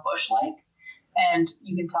and they're more bush-like. And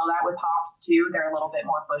you can tell that with hops, too. They're a little bit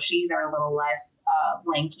more bushy. They're a little less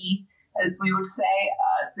lanky, as we would say.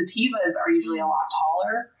 Sativas are usually a lot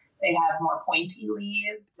taller. They have more pointy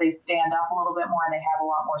leaves. They stand up a little bit more, and they have a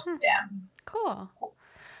lot more stems. Cool.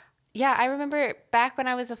 Yeah, I remember back when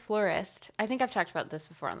I was a florist, I think I've talked about this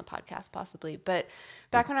before on the podcast possibly, but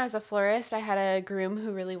back when I was a florist, I had a groom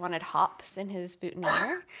who really wanted hops in his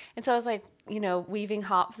boutonniere. And so I was like, weaving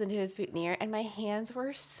hops into his boutonniere, and my hands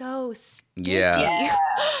were so sticky. Yeah.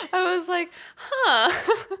 I was like, huh.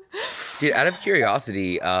 Dude, out of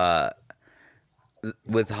curiosity,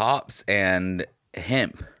 with hops and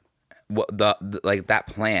hemp, like that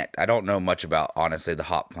plant, I don't know much about, honestly, the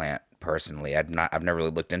hop plant. Personally, I've never really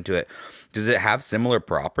looked into it. Does it have similar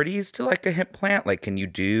properties to like a hemp plant? Like, can you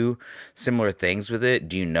do similar things with it?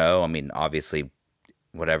 Do you know? I mean, obviously,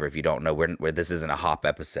 whatever. If you don't know, where this isn't a hop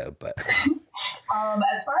episode, but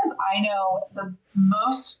as far as I know, the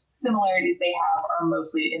most similarities they have are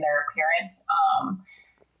mostly in their appearance.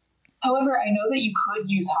 However, I know that you could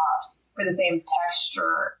use hops for the same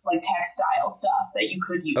texture, like textile stuff that you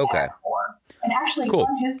could use hemp for. And actually, cool.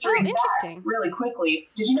 Fun history fact, really quickly,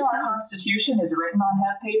 did you know our Constitution is written on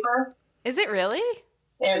hemp paper? Is it really?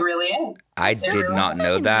 It really is. I did not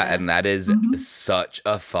know that, and that is such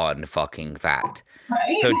a fun fucking fact.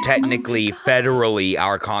 Right? So technically, federally,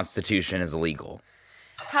 our Constitution is illegal.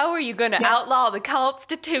 How are you going to outlaw the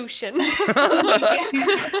Constitution?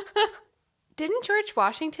 Didn't George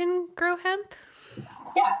Washington grow hemp?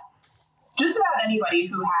 Yeah. Just about anybody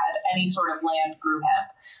who had any sort of land grew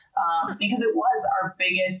hemp. Because it was our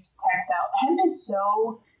biggest textile. Hemp is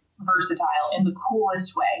so versatile in the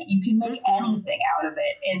coolest way. You can make anything out of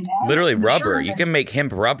it. And literally rubber. You can make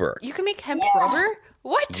hemp rubber. You can make hemp rubber?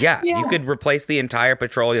 What? Yeah. Yes. You could replace the entire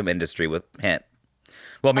petroleum industry with hemp.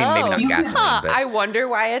 Well, maybe not gasoline. But... I wonder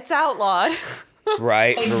why it's outlawed.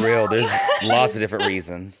 Right. Exactly. For real. There's lots of different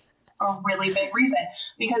reasons. A really big reason,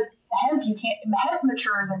 because hemp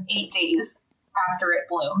matures in 8 days after it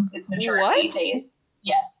blooms. It's mature in 8 days.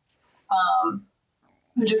 Yes.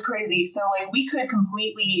 Which is crazy. So like we could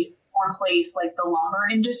completely replace like the lumber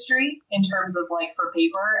industry in terms of like for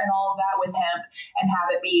paper and all of that with hemp and have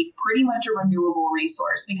it be pretty much a renewable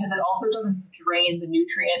resource, because it also doesn't drain the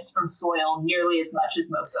nutrients from soil nearly as much as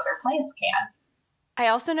most other plants can. I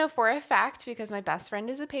also know for a fact, because my best friend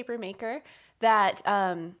is a paper maker, that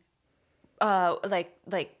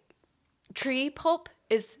like tree pulp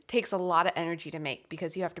takes a lot of energy to make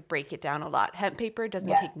because you have to break it down a lot. Hemp paper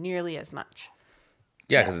doesn't take nearly as much.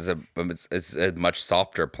 Yeah, because it's a much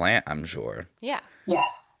softer plant, I'm sure. Yeah.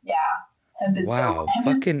 Yes. Yeah. Hemp is so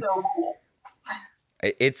cool.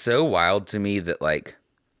 It's so wild to me that like,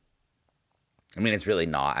 I mean, it's really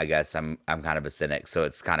not. I guess I'm kind of a cynic, so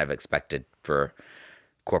it's kind of expected for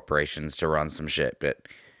corporations to run some shit. But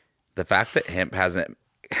the fact that hemp hasn't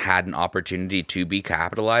had an opportunity to be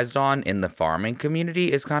capitalized on in the farming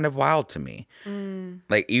community is kind of wild to me.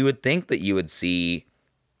 Like, you would think that you would see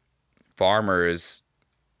farmers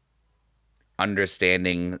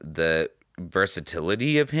understanding the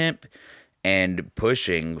versatility of hemp and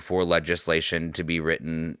pushing for legislation to be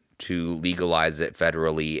written to legalize it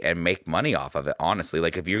federally and make money off of it, honestly.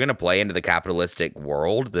 Like, if you're going to play into the capitalistic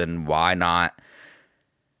world, then why not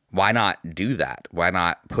do that? Why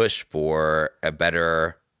not push for a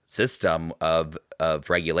better system of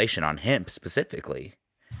regulation on hemp specifically?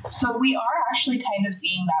 So we are actually kind of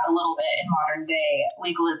seeing that a little bit in modern day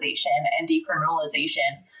legalization and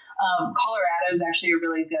decriminalization. Colorado is actually a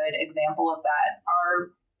really good example of that.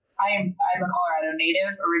 I'm a Colorado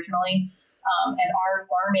native originally, and our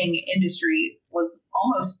farming industry was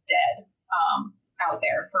almost dead out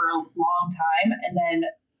there for a long time. And then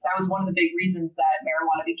that was one of the big reasons that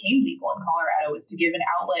marijuana became legal in Colorado, was to give an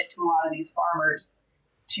outlet to a lot of these farmers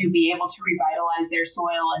to be able to revitalize their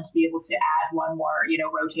soil and to be able to add one more,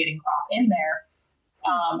 rotating crop in there.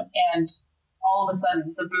 And all of a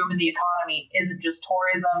sudden, the boom in the economy isn't just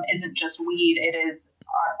tourism, isn't just weed. It is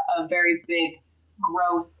a very big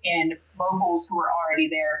growth in locals who are already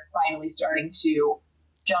there finally starting to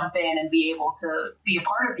jump in and be able to be a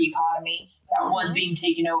part of the economy that was being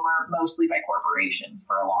taken over mostly by corporations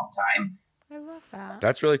for a long time. I love that.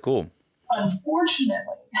 That's really cool. Unfortunately,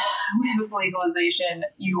 with legalization,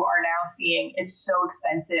 you are now seeing it's so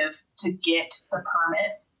expensive to get the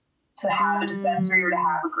permits to have a dispensary or to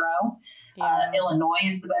have a grow. Yeah. Illinois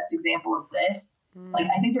is the best example of this. Like,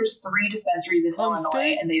 I think there's 3 dispensaries in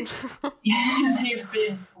Illinois, and they've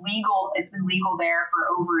been legal. It's been legal there for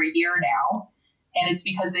over a year now, and it's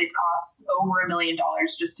because it costs over $1 million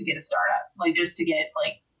just to get a startup, like just to get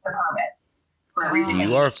the permits for everything.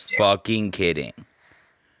 You are fucking kidding.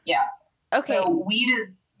 Yeah. Okay. So weed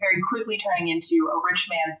is very quickly turning into a rich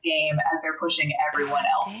man's game as they're pushing everyone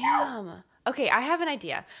else out. Okay, I have an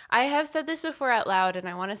idea. I have said this before out loud, and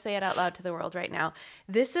I want to say it out loud to the world right now.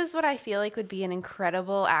 This is what I feel like would be an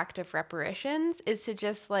incredible act of reparations, is to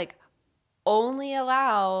just only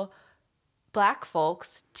allow Black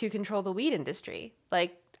folks to control the weed industry. I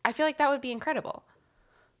feel like that would be incredible.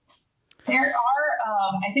 There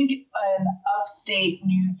are, I think, in upstate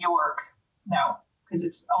New York, no, because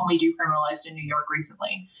it's only decriminalized in New York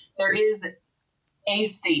recently. There is a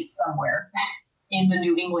state somewhere in the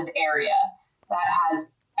New England area that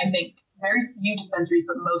has, I think, very few dispensaries,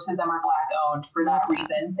 but most of them are Black owned. For that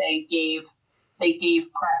reason, they gave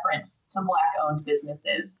preference to Black owned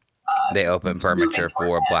businesses. They open permiture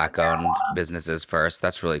for Black owned businesses first.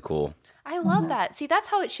 That's really cool. I love that. See, that's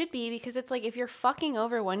how it should be, because it's if you're fucking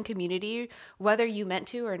over one community, whether you meant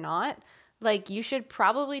to or not, you should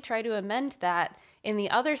probably try to amend that in the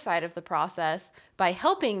other side of the process by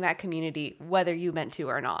helping that community, whether you meant to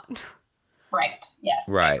or not. Right. Yes.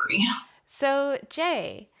 Right. I agree. So,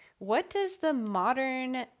 Jay, what does the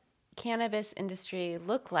modern cannabis industry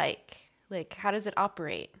look like? How does it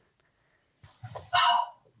operate?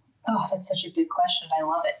 Oh, that's such a good question. I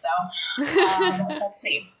love it, though. Let's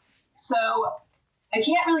see. So I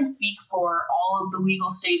can't really speak for all of the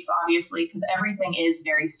legal states, obviously, because everything is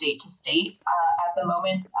very state to state at the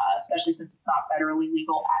moment, especially since it's not federally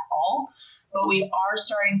legal at all. But we are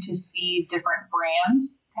starting to see different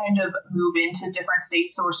brands kind of move into different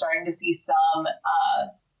states. So we're starting to see some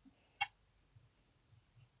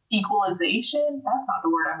equalization. That's not the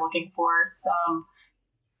word I'm looking for. Some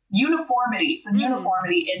uniformity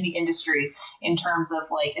in the industry in terms of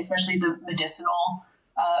especially the medicinal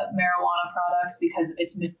marijuana products, because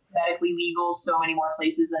it's medically legal so many more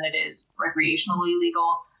places than it is recreationally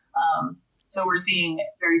legal. So we're seeing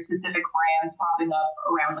very specific brands popping up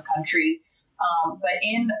around the country. But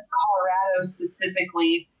in Colorado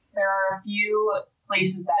specifically, there are a few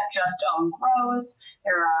places that just own grows.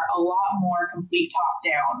 There are a lot more complete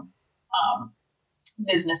top-down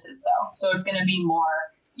businesses, though. So it's going to be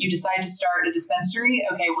more, you decide to start a dispensary.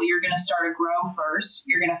 Okay, well, you're going to start a grow first.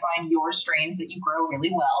 You're going to find your strains that you grow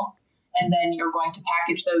really well. And then you're going to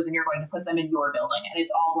package those and you're going to put them in your building. And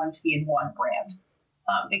it's all going to be in one brand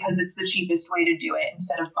because it's the cheapest way to do it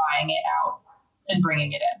instead of buying it out and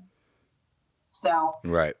bringing it in. So,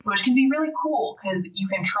 right. Which can be really cool because you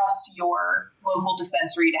can trust your local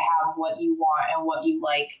dispensary to have what you want and what you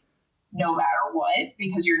like no matter what,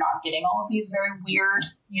 because you're not getting all of these very weird,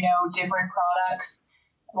 different products.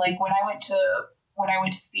 Like when I went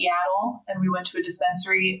to Seattle and we went to a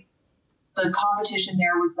dispensary, the competition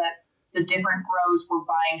there was that the different grows were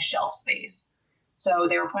buying shelf space. So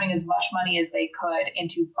they were putting as much money as they could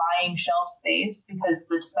into buying shelf space because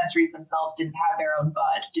the dispensaries themselves didn't have their own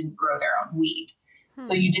bud, didn't grow their own weed.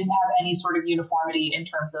 So you didn't have any sort of uniformity in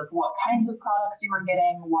terms of what kinds of products you were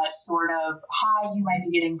getting, what sort of high you might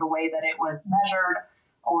be getting, the way that it was measured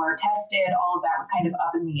or tested. All of that was kind of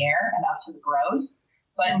up in the air and up to the grows.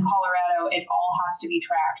 But in Colorado, it all has to be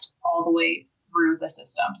tracked. all the way through the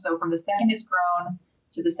system. So from the second it's grown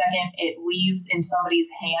to the second it leaves in somebody's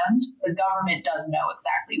hand, the government does know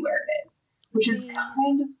exactly where it is, which is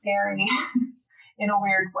kind of scary in a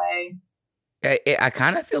weird way. I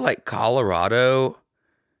kind of feel like Colorado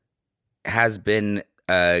has been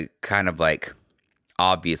kind of like,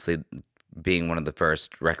 obviously being one of the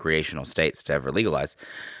first recreational states to ever legalize,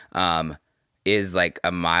 is like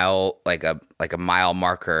a mile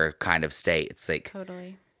marker kind of state. It's like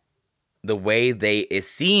Totally. it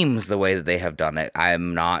seems the way that they have done it,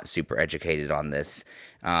 I'm not super educated on this,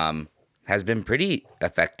 has been pretty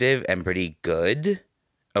effective and pretty good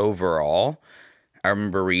overall. I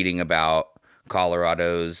remember reading about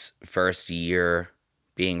Colorado's first year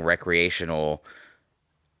being recreational.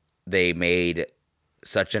 They made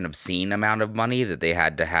such an obscene amount of money that they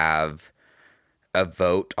had to have a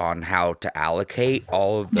vote on how to allocate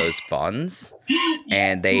all of those funds. Yes.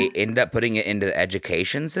 And they ended up putting it into the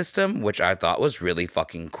education system, which I thought was really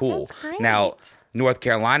fucking cool. That's great. Now, North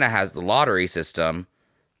Carolina has the lottery system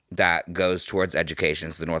that goes towards education.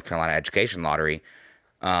 It's the North Carolina Education Lottery.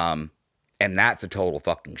 And that's a total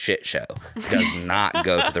fucking shit show. Does not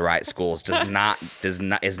go to the right schools.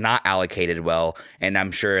 Is not allocated well. And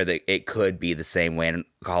I'm sure that it could be the same way in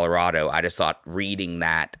Colorado. I just thought, reading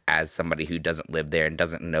that as somebody who doesn't live there and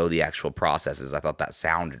doesn't know the actual processes, I thought that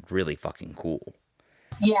sounded really fucking cool.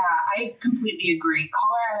 Yeah, I completely agree.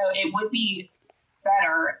 Colorado, it would be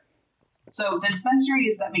better. So the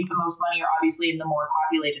dispensaries that make the most money are obviously in the more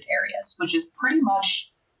populated areas, which is pretty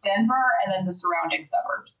much Denver and then the surrounding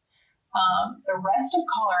suburbs. The rest of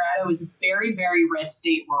Colorado is very, very red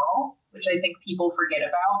state rural, which I think people forget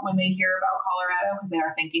about when they hear about Colorado because they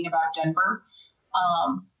are thinking about Denver.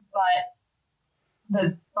 But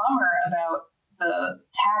the bummer about the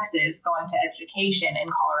taxes going to education in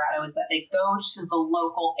Colorado is that they go to the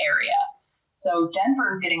local area. So Denver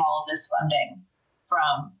is getting all of this funding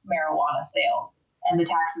from marijuana sales, and the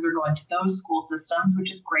taxes are going to those school systems,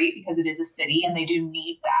 which is great because it is a city and they do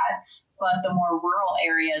need that. But the more rural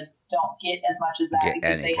areas don't get as much as that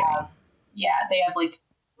because they have like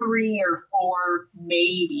 3 or 4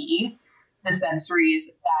 maybe dispensaries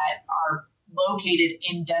that are located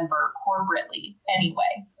in Denver corporately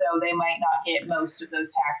anyway. So they might not get most of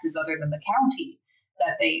those taxes other than the county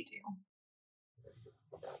that they do.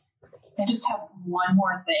 I just have one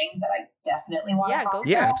more thing that I definitely want to talk about.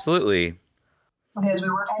 Yeah, absolutely. Because we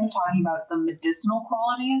were kind of talking about the medicinal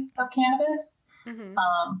qualities of cannabis. Mm-hmm.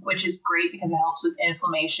 Which is great because it helps with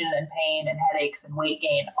inflammation and pain and headaches and weight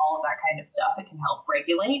gain, all of that kind of stuff. It can help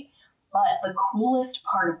regulate. But the coolest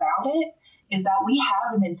part about it is that we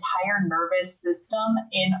have an entire nervous system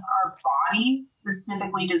in our body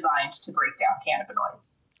specifically designed to break down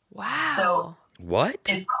cannabinoids. Wow. So what?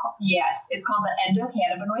 It's called the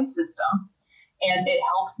endocannabinoid system. And it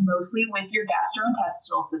helps mostly with your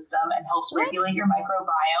gastrointestinal system and helps regulate your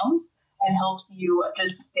microbiomes and helps you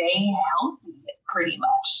just stay healthy, pretty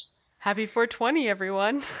much. Happy 420,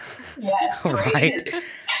 everyone. Yes. Right.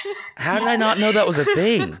 How did I not know that was a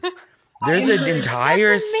thing? There's an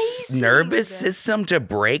entire nervous system to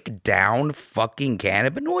break down fucking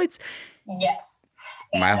cannabinoids? Yes.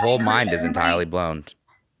 My whole mind is entirely blown.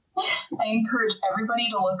 I encourage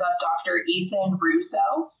everybody to look up Dr. Ethan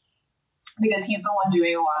Russo because he's the one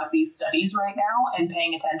doing a lot of these studies right now and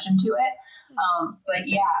paying attention to it. But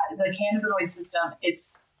yeah, the cannabinoid system,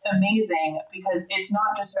 it's amazing because it's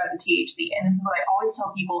not just about the THC. And this is what I always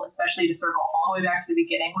tell people, especially to circle all the way back to the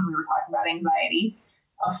beginning when we were talking about anxiety.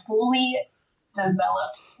 A fully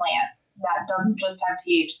developed plant that doesn't just have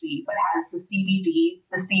THC, but has the CBD,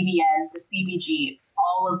 the CBN, the CBG,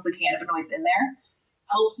 all of the cannabinoids in there,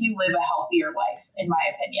 helps you live a healthier life, in my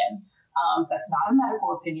opinion. That's not a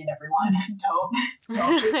medical opinion, everyone.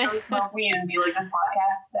 Don't just go smoke weed and be like, this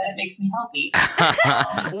podcast said it makes me healthy.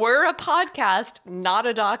 We're a podcast, not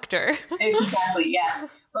a doctor. Exactly, yes.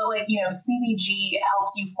 But CBG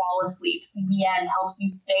helps you fall asleep. CBN helps you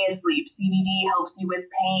stay asleep. CBD helps you with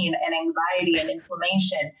pain and anxiety and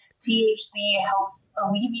inflammation. THC helps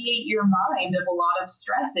alleviate your mind of a lot of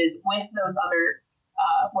stresses with those other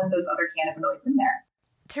cannabinoids in there.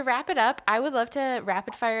 To wrap it up, I would love to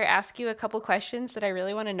rapid fire ask you a couple questions that I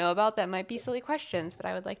really want to know about that might be silly questions, but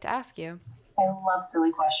I would like to ask you. I love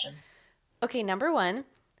silly questions. Okay, number 1,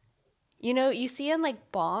 you see in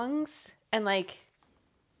bongs and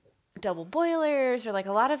double boilers or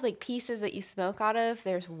a lot of pieces that you smoke out of,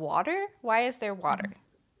 there's water. Why is there water?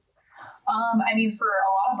 For a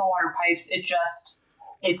lot of the water pipes, it's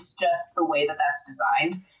just the way that that's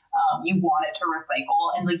designed. You want it to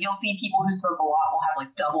recycle, and you'll see people who smoke a lot will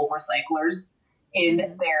have double recyclers in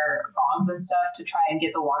their bongs and stuff to try and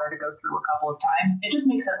get the water to go through a couple of times. It just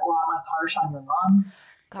makes it a lot less harsh on your lungs.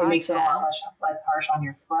 Gotcha. It makes it a lot less harsh on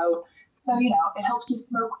your throat. So, it helps you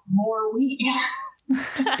smoke more weed.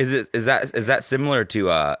 Is that similar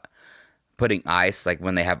to putting ice, like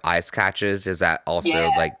when they have ice catches? Is that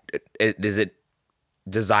also like is it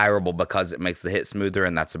desirable because it makes the hit smoother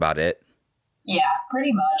and that's about it? Yeah,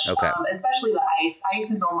 pretty much. Okay. Especially the ice.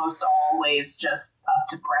 Ice is almost always just up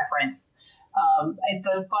to preference. The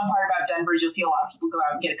fun part about Denver is you'll see a lot of people go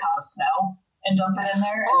out and get a cup of snow and dump it in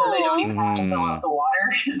there, and then they don't even have to fill up the water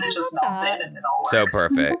because it just melts in and it all works. So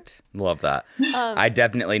perfect. Love that. I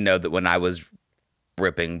definitely know that when I was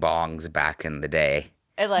ripping bongs back in the day,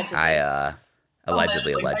 allegedly,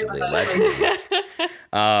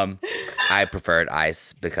 I preferred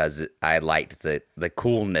ice because I liked the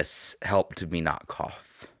coolness helped me not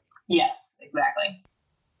cough. Yes, exactly.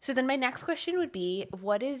 So then my next question would be,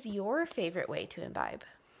 what is your favorite way to imbibe?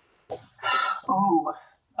 Oh,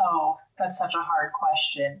 that's such a hard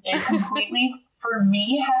question. It completely, for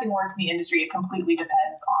me, having worked in the industry, it completely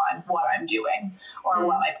depends on what I'm doing or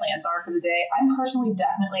what my plans are for the day. I'm personally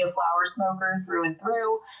definitely a flower smoker through and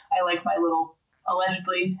through. I like my little,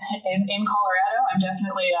 allegedly, in Colorado, I'm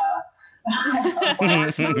definitely a flower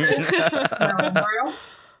smoker through and through.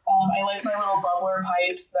 I like my little bubbler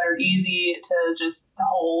pipes that are easy to just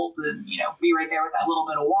hold and, be right there with that little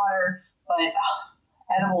bit of water. But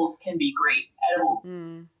edibles can be great. Edibles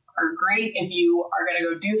are great if you are going to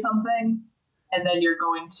go do something and then you're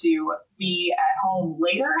going to be at home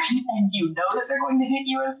later and you know that they're going to hit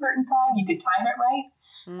you at a certain time. You can time it right.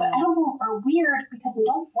 But edibles are weird because they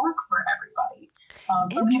don't work for everybody.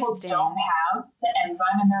 Some people don't have the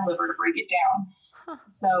enzyme in their liver to break it down.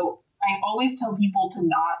 So I always tell people to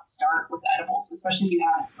not start with edibles, especially if you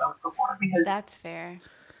haven't smoked before, because that's fair.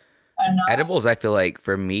 Edibles, I feel like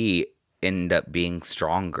for me, end up being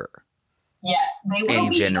stronger. Yes, they will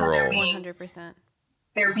in general. 100%.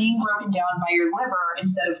 They're being broken down by your liver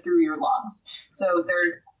instead of through your lungs. So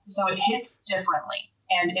it hits differently.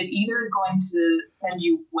 And it either is going to send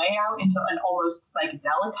you way out into an almost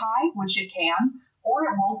psychedelic high, which it can, or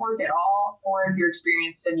it won't work at all. Or if you're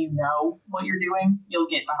experienced and you know what you're doing, you'll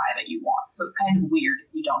get the high that you want. So it's kind of weird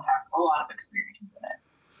if you don't have a lot of experience in it.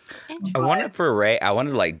 I want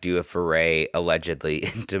to do a foray allegedly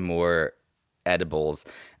into more edibles.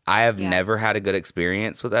 I have never had a good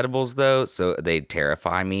experience with edibles though, so they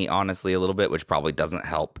terrify me honestly a little bit, which probably doesn't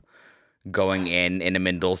help going in a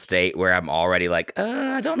mental state where I'm already like,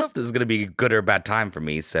 I don't know if this is going to be a good or a bad time for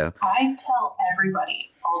me. So I tell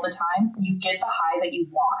everybody all the time, you get the high that you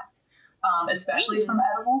want, especially from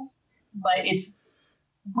edibles, but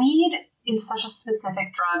weed is such a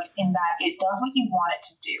specific drug in that it does what you want it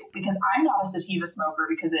to do, because I'm not a sativa smoker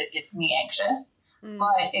because it gets me anxious.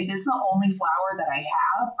 But if it's the only flower that I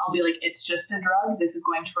have, I'll be like, it's just a drug. This is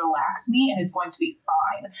going to relax me and it's going to be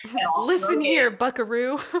fine. And I'll listen here,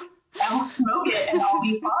 buckaroo. I'll smoke it and I'll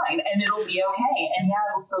be fine and it'll be okay. And yeah,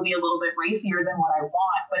 it'll still be a little bit racier than what I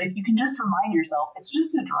want. But if you can just remind yourself, it's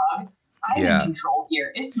just a drug. I'm in control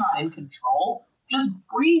here. It's not in control. Just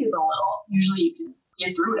breathe a little. Usually you can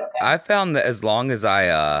get through it okay. I found that as long as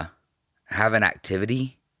I have an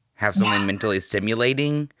activity, have something mentally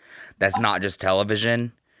stimulating that's not just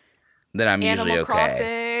television, then I'm usually okay.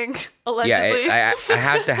 Animal Crossing, allegedly. Yeah, I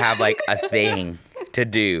have to have like a thing to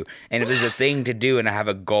do. And if there's a thing to do and I have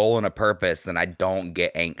a goal and a purpose, then I don't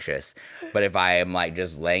get anxious. But if I am like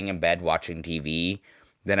just laying in bed watching TV,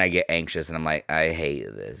 then I get anxious and I'm like, I hate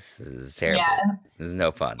this. This is terrible. Yeah, this is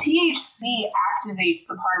no fun. THC activates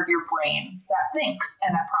the part of your brain that thinks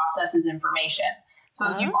and that processes information. So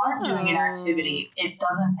if you aren't doing an activity, it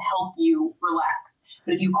doesn't help you relax.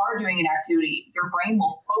 But if you are doing an activity, your brain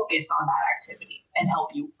will focus on that activity and help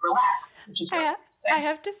you relax, which is really interesting. I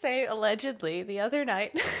have to say, allegedly, the other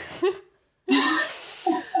night,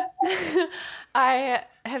 I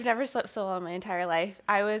have never slept so well in my entire life.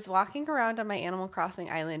 I was walking around on my Animal Crossing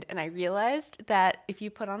island, and I realized that if you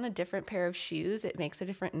put on a different pair of shoes, it makes a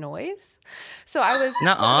different noise. So I was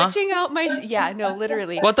switching out my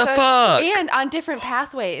literally. What the fuck? And on different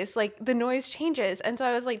pathways, like the noise changes. And so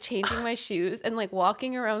I was like changing my shoes and like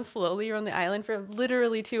walking around slowly around the island for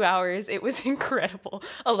literally 2 hours. It was incredible,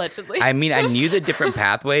 allegedly. I mean, I knew that different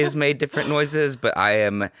pathways made different noises, but I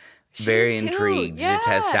am very intrigued to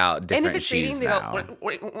test out different shoes now.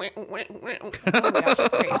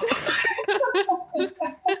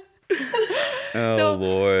 Oh,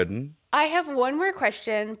 Lord. I have one more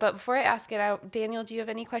question, but before I ask it out, Daniel, do you have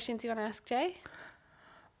any questions you want to ask Jay?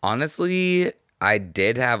 Honestly, I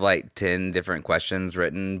did have like 10 different questions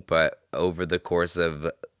written, but over the course of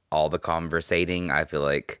all the conversating, I feel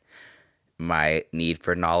like my need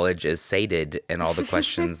for knowledge is sated and all the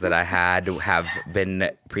questions that I had have been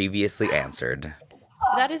previously answered.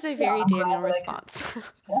 That is a very Daniel response.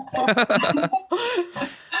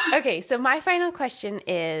 Okay, so my final question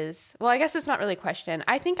is, well, I guess it's not really a question.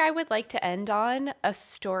 I think I would like to end on a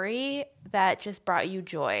story that just brought you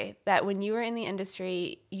joy, that when you were in the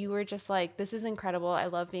industry, you were just like, this is incredible. I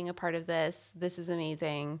love being a part of this. This is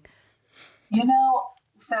amazing. You know,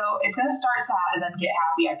 so it's going to start sad and then get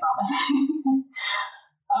happy, I promise.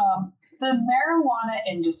 The marijuana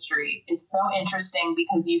industry is so interesting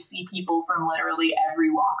because you see people from literally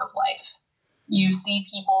every walk of life. You see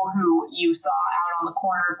people who you saw out on the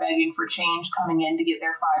corner begging for change coming in to get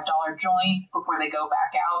their $5 joint before they go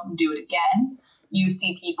back out and do it again. You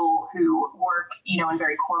see people who work, you know, in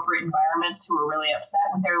very corporate environments who are really upset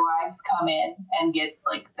with their lives come in and get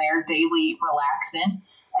like their daily relaxant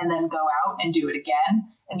and then go out and do it again.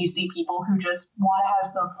 And you see people who just want to have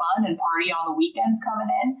some fun and party on the weekends coming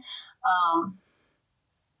in.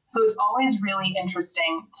 So it's always really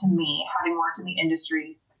interesting to me, having worked in the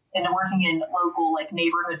industry and working in local, like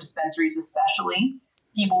neighborhood dispensaries, especially,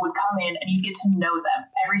 people would come in and you'd get to know them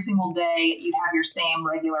every single day. You'd have your same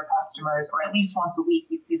regular customers, or at least once a week,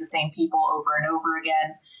 you'd see the same people over and over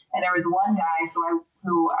again. And there was one guy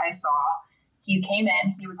who I saw, he came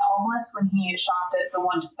in, he was homeless when he shopped at the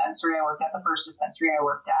one dispensary I worked at, the first dispensary I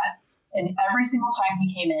worked at. And every single time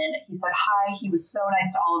he came in, he said hi. He was so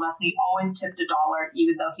nice to all of us. And he always tipped $1,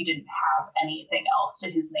 even though he didn't have anything else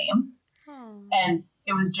to his name. And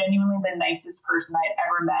it was genuinely the nicest person I'd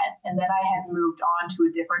ever met. And then I had moved on to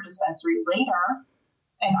a different dispensary later.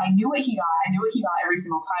 And I knew what he got. I knew what he got every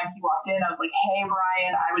single time he walked in. I was like, hey,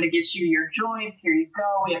 Brian, I'm going to get you your joints. Here you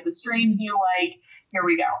go. We have the strains you like. Here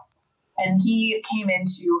we go. And he came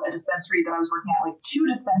into a dispensary that I was working at like 2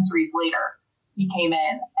 dispensaries later. He came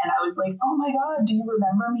in and I was like, oh my God, do you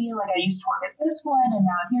remember me? Like I used to work at this one and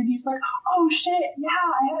now I'm here. And he was like, oh shit. Yeah,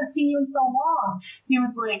 I haven't seen you in so long. He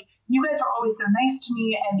was like, you guys are always so nice to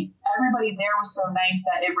me. And everybody there was so nice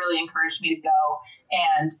that it really encouraged me to go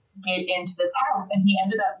and get into this house. And he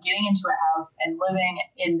ended up getting into a house and living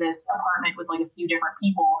in this apartment with like a few different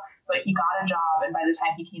people, but he got a job. And by the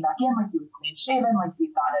time he came back in, like he was clean shaven, like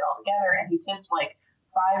he got it all together, and he tipped like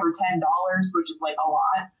 $5 or $10, which is like a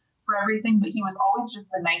lot for everything, but he was always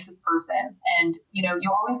just the nicest person. And, you know,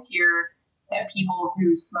 you always hear that people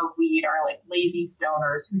who smoke weed are like lazy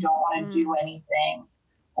stoners who don't want to do anything.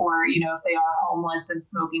 Or, you know, if they are homeless and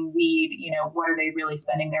smoking weed, you know, what are they really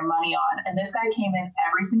spending their money on? And this guy came in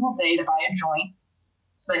every single day to buy a joint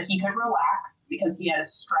so that he could relax because he had a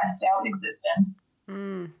stressed out existence.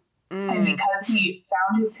 And because he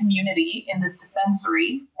found his community in this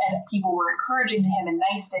dispensary and people were encouraging to him and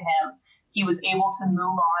nice to him, he was able to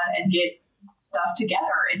move on and get stuff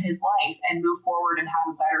together in his life and move forward and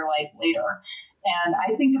have a better life later. And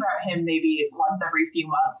I think about him maybe once every few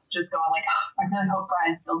months, just going like, I really hope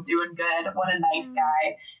Brian's still doing good. What a nice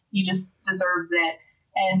guy. He just deserves it.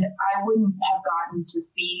 And I wouldn't have gotten to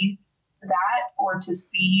see that or to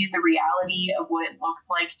see the reality of what it looks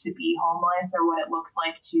like to be homeless or what it looks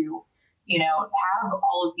like to, you know, have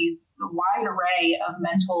all of these wide array of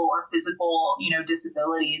mental or physical, you know,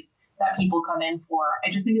 disabilities that people come in for. I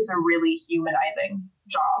just think it's a really humanizing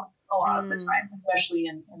job a lot of the time, especially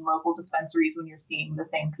in local dispensaries when you're seeing the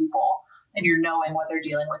same people and you're knowing what they're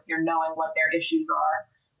dealing with, you're knowing what their issues are,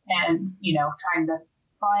 and, you know, trying to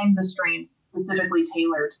find the strains specifically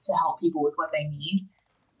tailored to help people with what they need.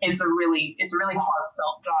 It's a really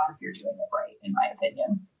heartfelt job if you're doing it right, in my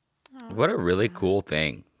opinion. What a really cool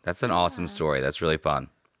thing. That's an awesome story. That's really fun.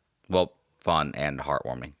 Well, fun and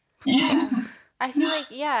heartwarming. Yeah. I feel like,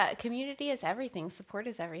 yeah, community is everything. Support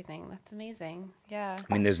is everything. That's amazing. Yeah.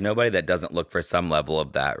 I mean, there's nobody that doesn't look for some level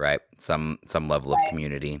of that, right? Some level of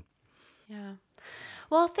community. Yeah.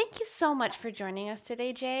 Well, thank you so much for joining us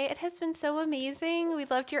today, Jay. It has been so amazing. We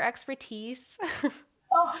loved your expertise. Thank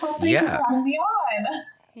you for having me on.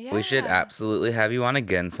 Yeah. We should absolutely have you on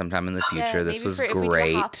again sometime in the future. Yeah, this was if great.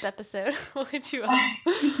 we do a hops episode, we'll hit you up.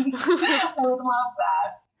 I would love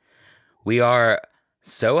that. We are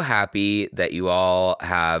so happy that you all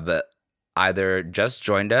have either just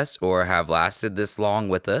joined us or have lasted this long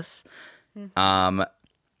with us.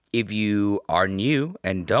 If you are new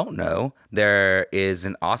and don't know, there is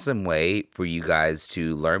an awesome way for you guys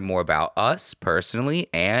to learn more about us personally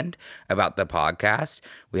and about the podcast.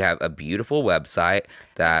 We have a beautiful website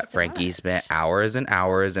that Frankie spent hours and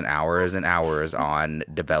hours and hours and hours on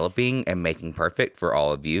developing and making perfect for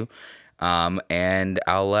all of you. And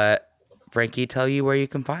I'll let Frankie tell you where you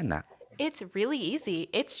can find that. It's really easy.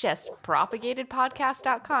 It's just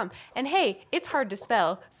propagatedpodcast.com. And hey, it's hard to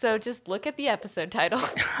spell, so just look at the episode title.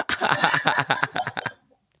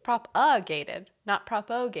 Propagated, not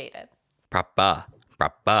propagated. Propa.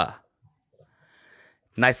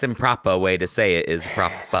 Nice and proper way to say it is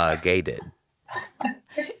propagated.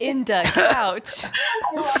 In the couch.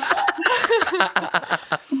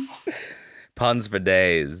 Puns for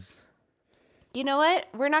days. You know what?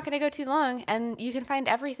 We're not going to go too long, and you can find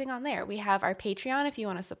everything on there. We have our Patreon if you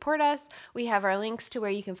want to support us. We have our links to where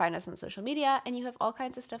you can find us on social media, and you have all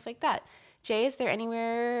kinds of stuff like that. Jay, is there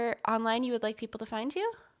anywhere online you would like people to find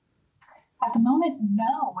you? At the moment,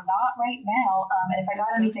 no, not right now. And if I got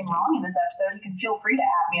anything wrong in this episode, you can feel free to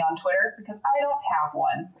at me on Twitter because I don't have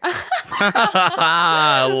one.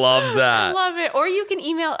 I love that. Love it. Or you can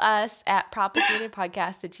email us at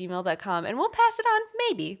propagatedpodcast@gmail.com and we'll pass it on.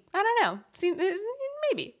 Maybe. I don't know. See,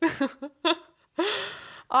 maybe.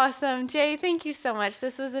 Awesome. Jay, thank you so much.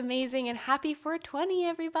 This was amazing. And happy 420,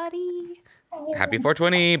 everybody. Happy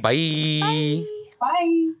 420. Bye.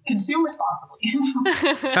 Bye. Consume responsibly.